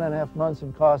 11.5 months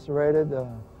incarcerated,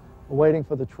 waiting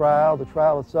for the trial. The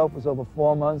trial itself was over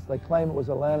 4 months. They claim it was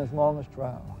Atlanta's longest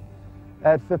trial. I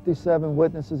had 57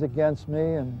 witnesses against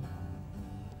me, and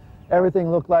everything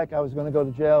looked like I was going to go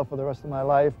to jail for the rest of my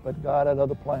life, but God had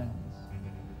other plans.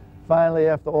 Finally,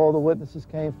 after all the witnesses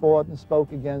came forth and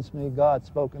spoke against me, God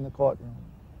spoke in the courtroom.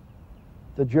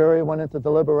 The jury went into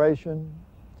deliberation.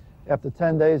 After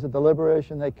 10 days of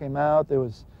deliberation, they came out. There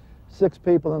was 6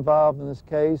 people involved in this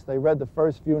case. They read the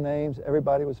first few names.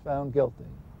 Everybody was found guilty.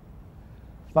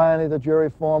 Finally, the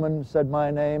jury foreman said my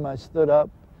name. I stood up,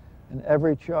 and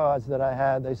every charge that I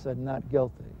had, they said not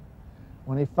guilty.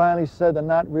 When he finally said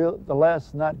the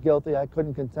last not guilty, I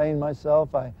couldn't contain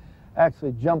myself. I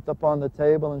actually jumped up on the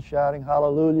table and shouting,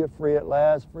 hallelujah, free at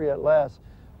last,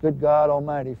 good God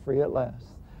Almighty, free at last.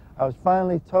 I was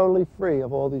finally totally free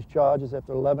of all these charges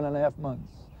after 11.5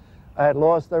 months. I had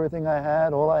lost everything I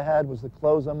had. All I had was the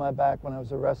clothes on my back when I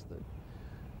was arrested.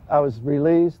 I was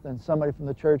released, and somebody from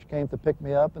the church came to pick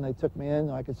me up, and they took me in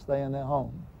so I could stay in their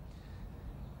home.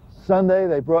 Sunday,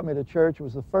 they brought me to church. It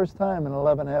was the first time in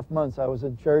 11 and a half months I was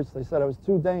in church. They said I was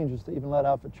too dangerous to even let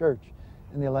out for church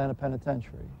in the Atlanta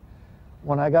Penitentiary.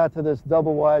 When I got to this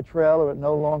double-wide trailer, it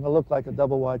no longer looked like a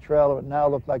double-wide trailer. It now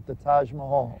looked like the Taj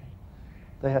Mahal.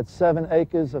 They had 7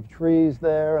 acres of trees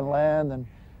there and land, and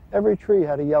every tree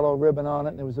had a yellow ribbon on it,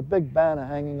 and there was a big banner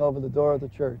hanging over the door of the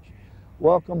church.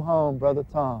 Welcome home, Brother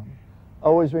Tom.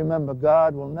 Always remember,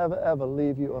 God will never, ever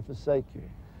leave you or forsake you.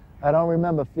 I don't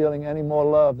remember feeling any more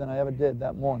love than I ever did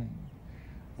that morning.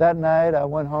 That night, I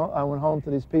went home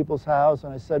to these people's house,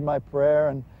 and I said my prayer,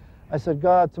 and I said,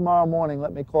 God, tomorrow morning,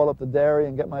 let me call up the dairy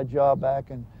and get my job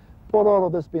back and put all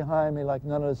of this behind me like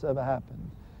none of this ever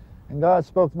happened. And God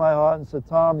spoke to my heart and said,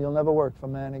 Tom, you'll never work for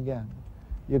man again.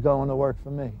 You're going to work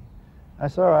for me. I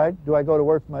said, all right, do I go to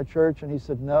work for my church? And he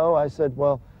said, no. I said,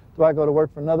 well, do I go to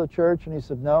work for another church? And he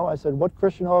said, no. I said, what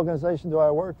Christian organization do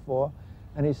I work for?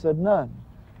 And he said, none.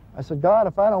 I said, God,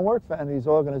 if I don't work for any of these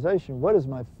organizations, where does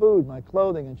my food, my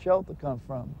clothing, and shelter come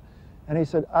from? And he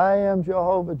said, I am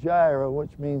Jehovah Jireh,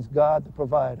 which means God the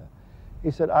provider.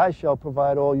 He said, I shall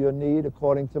provide all your need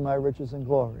according to my riches and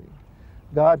glory.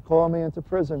 God called me into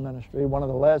prison ministry, one of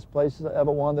the last places I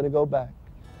ever wanted to go back.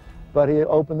 But he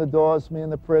opened the doors to me in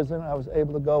the prison. I was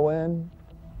able to go in.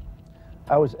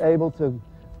 I was able to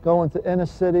go into inner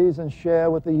cities and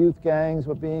share with the youth gangs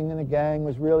what being in a gang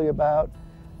was really about.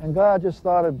 And God just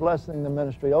started blessing the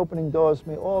ministry, opening doors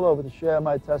for me all over to share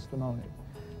my testimony.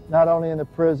 Not only in the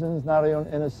prisons, not only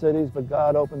in inner cities, but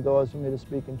God opened doors for me to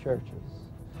speak in churches.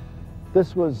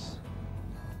 This was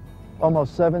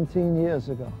almost 17 years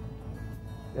ago.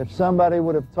 If somebody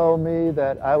would have told me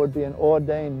that I would be an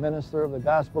ordained minister of the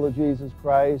gospel of Jesus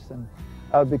Christ and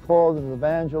I would be called an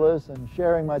evangelist and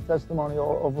sharing my testimony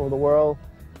all over the world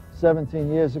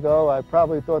 17 years ago, I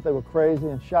probably thought they were crazy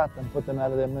and shot them, put them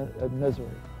out of their misery.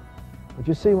 But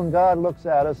you see, when God looks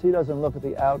at us, he doesn't look at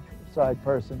the outside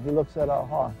person. He looks at our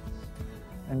hearts.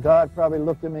 And God probably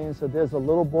looked at me and said, there's a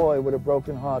little boy with a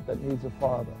broken heart that needs a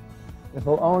father. If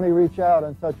he'll only reach out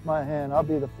and touch my hand, I'll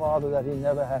be the father that he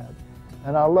never had.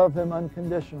 And I'll love him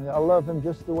unconditionally. I'll love him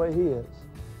just the way he is.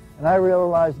 And I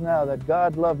realize now that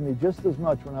God loved me just as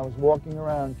much when I was walking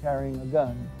around carrying a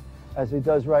gun as he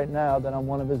does right now that I'm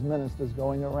one of his ministers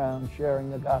going around sharing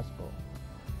the gospel.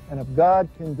 And if God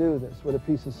can do this with a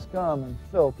piece of scum and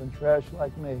filth and trash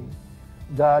like me,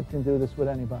 God can do this with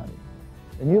anybody.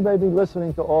 And you may be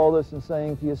listening to all this and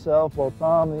saying to yourself, well,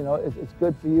 Tom, you know, it's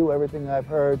good for you, everything I've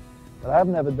heard, but I've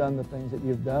never done the things that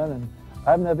you've done, and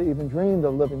I've never even dreamed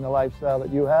of living the lifestyle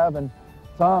that you have. And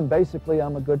Tom, basically,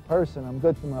 I'm a good person. I'm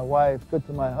good to my wife, good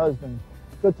to my husband,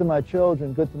 good to my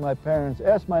children, good to my parents.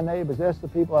 Ask my neighbors, ask the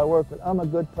people I work with. I'm a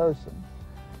good person.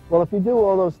 Well, if you do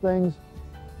all those things,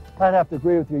 I'd have to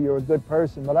agree with you, you're a good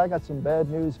person, but I got some bad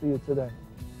news for you today.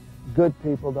 Good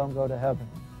people don't go to heaven.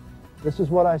 This is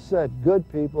what I said, good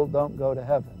people don't go to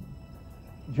heaven.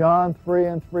 John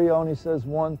 3:3 only says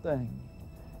one thing.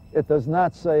 It does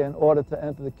not say in order to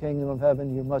enter the kingdom of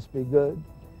heaven you must be good.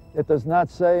 It does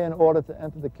not say in order to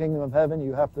enter the kingdom of heaven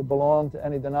you have to belong to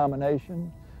any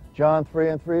denomination. John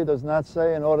 3:3 does not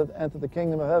say in order to enter the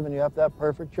kingdom of heaven you have to have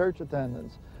perfect church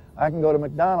attendance. I can go to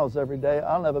McDonald's every day,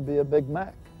 I'll never be a Big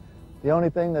Mac. The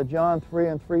only thing that John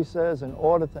 3:3 says, in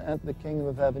order to enter the kingdom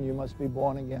of heaven you must be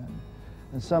born again.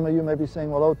 And some of you may be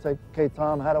saying, well, okay,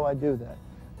 Tom, how do I do that?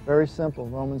 Very simple,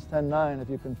 Romans 10:9, if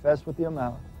you confess with your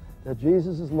mouth that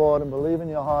Jesus is Lord and believe in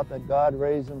your heart that God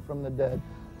raised him from the dead,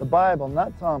 the Bible,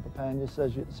 not Tom Papania,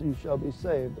 says you shall be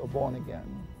saved or born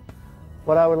again.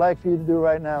 What I would like for you to do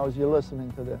right now as you're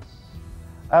listening to this,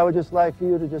 I would just like for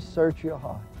you to just search your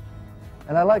heart.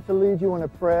 And I'd like to lead you in a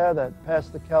prayer that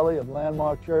Pastor Kelly of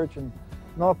Landmark Church in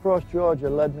North Cross, Georgia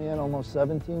led me in almost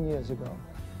 17 years ago.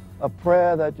 A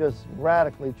prayer that just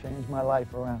radically changed my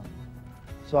life around.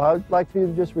 So I'd like for you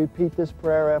to just repeat this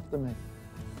prayer after me.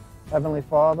 Heavenly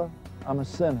Father, I'm a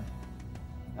sinner,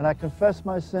 and I confess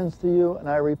my sins to you, and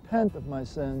I repent of my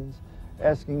sins,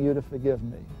 asking you to forgive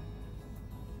me.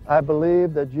 I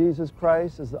believe that Jesus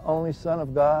Christ is the only Son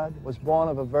of God, was born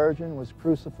of a virgin, was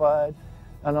crucified,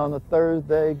 and on the third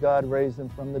day, God raised him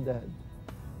from the dead.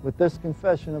 With this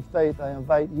confession of faith, I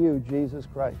invite you, Jesus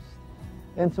Christ,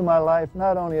 into my life,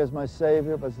 not only as my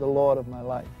Savior, but as the Lord of my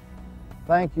life.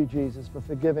 Thank you, Jesus, for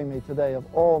forgiving me today of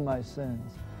all my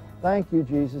sins. Thank you,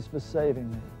 Jesus, for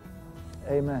saving me.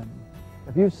 Amen.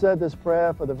 If you've said this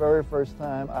prayer for the very first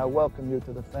time, I welcome you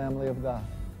to the family of God.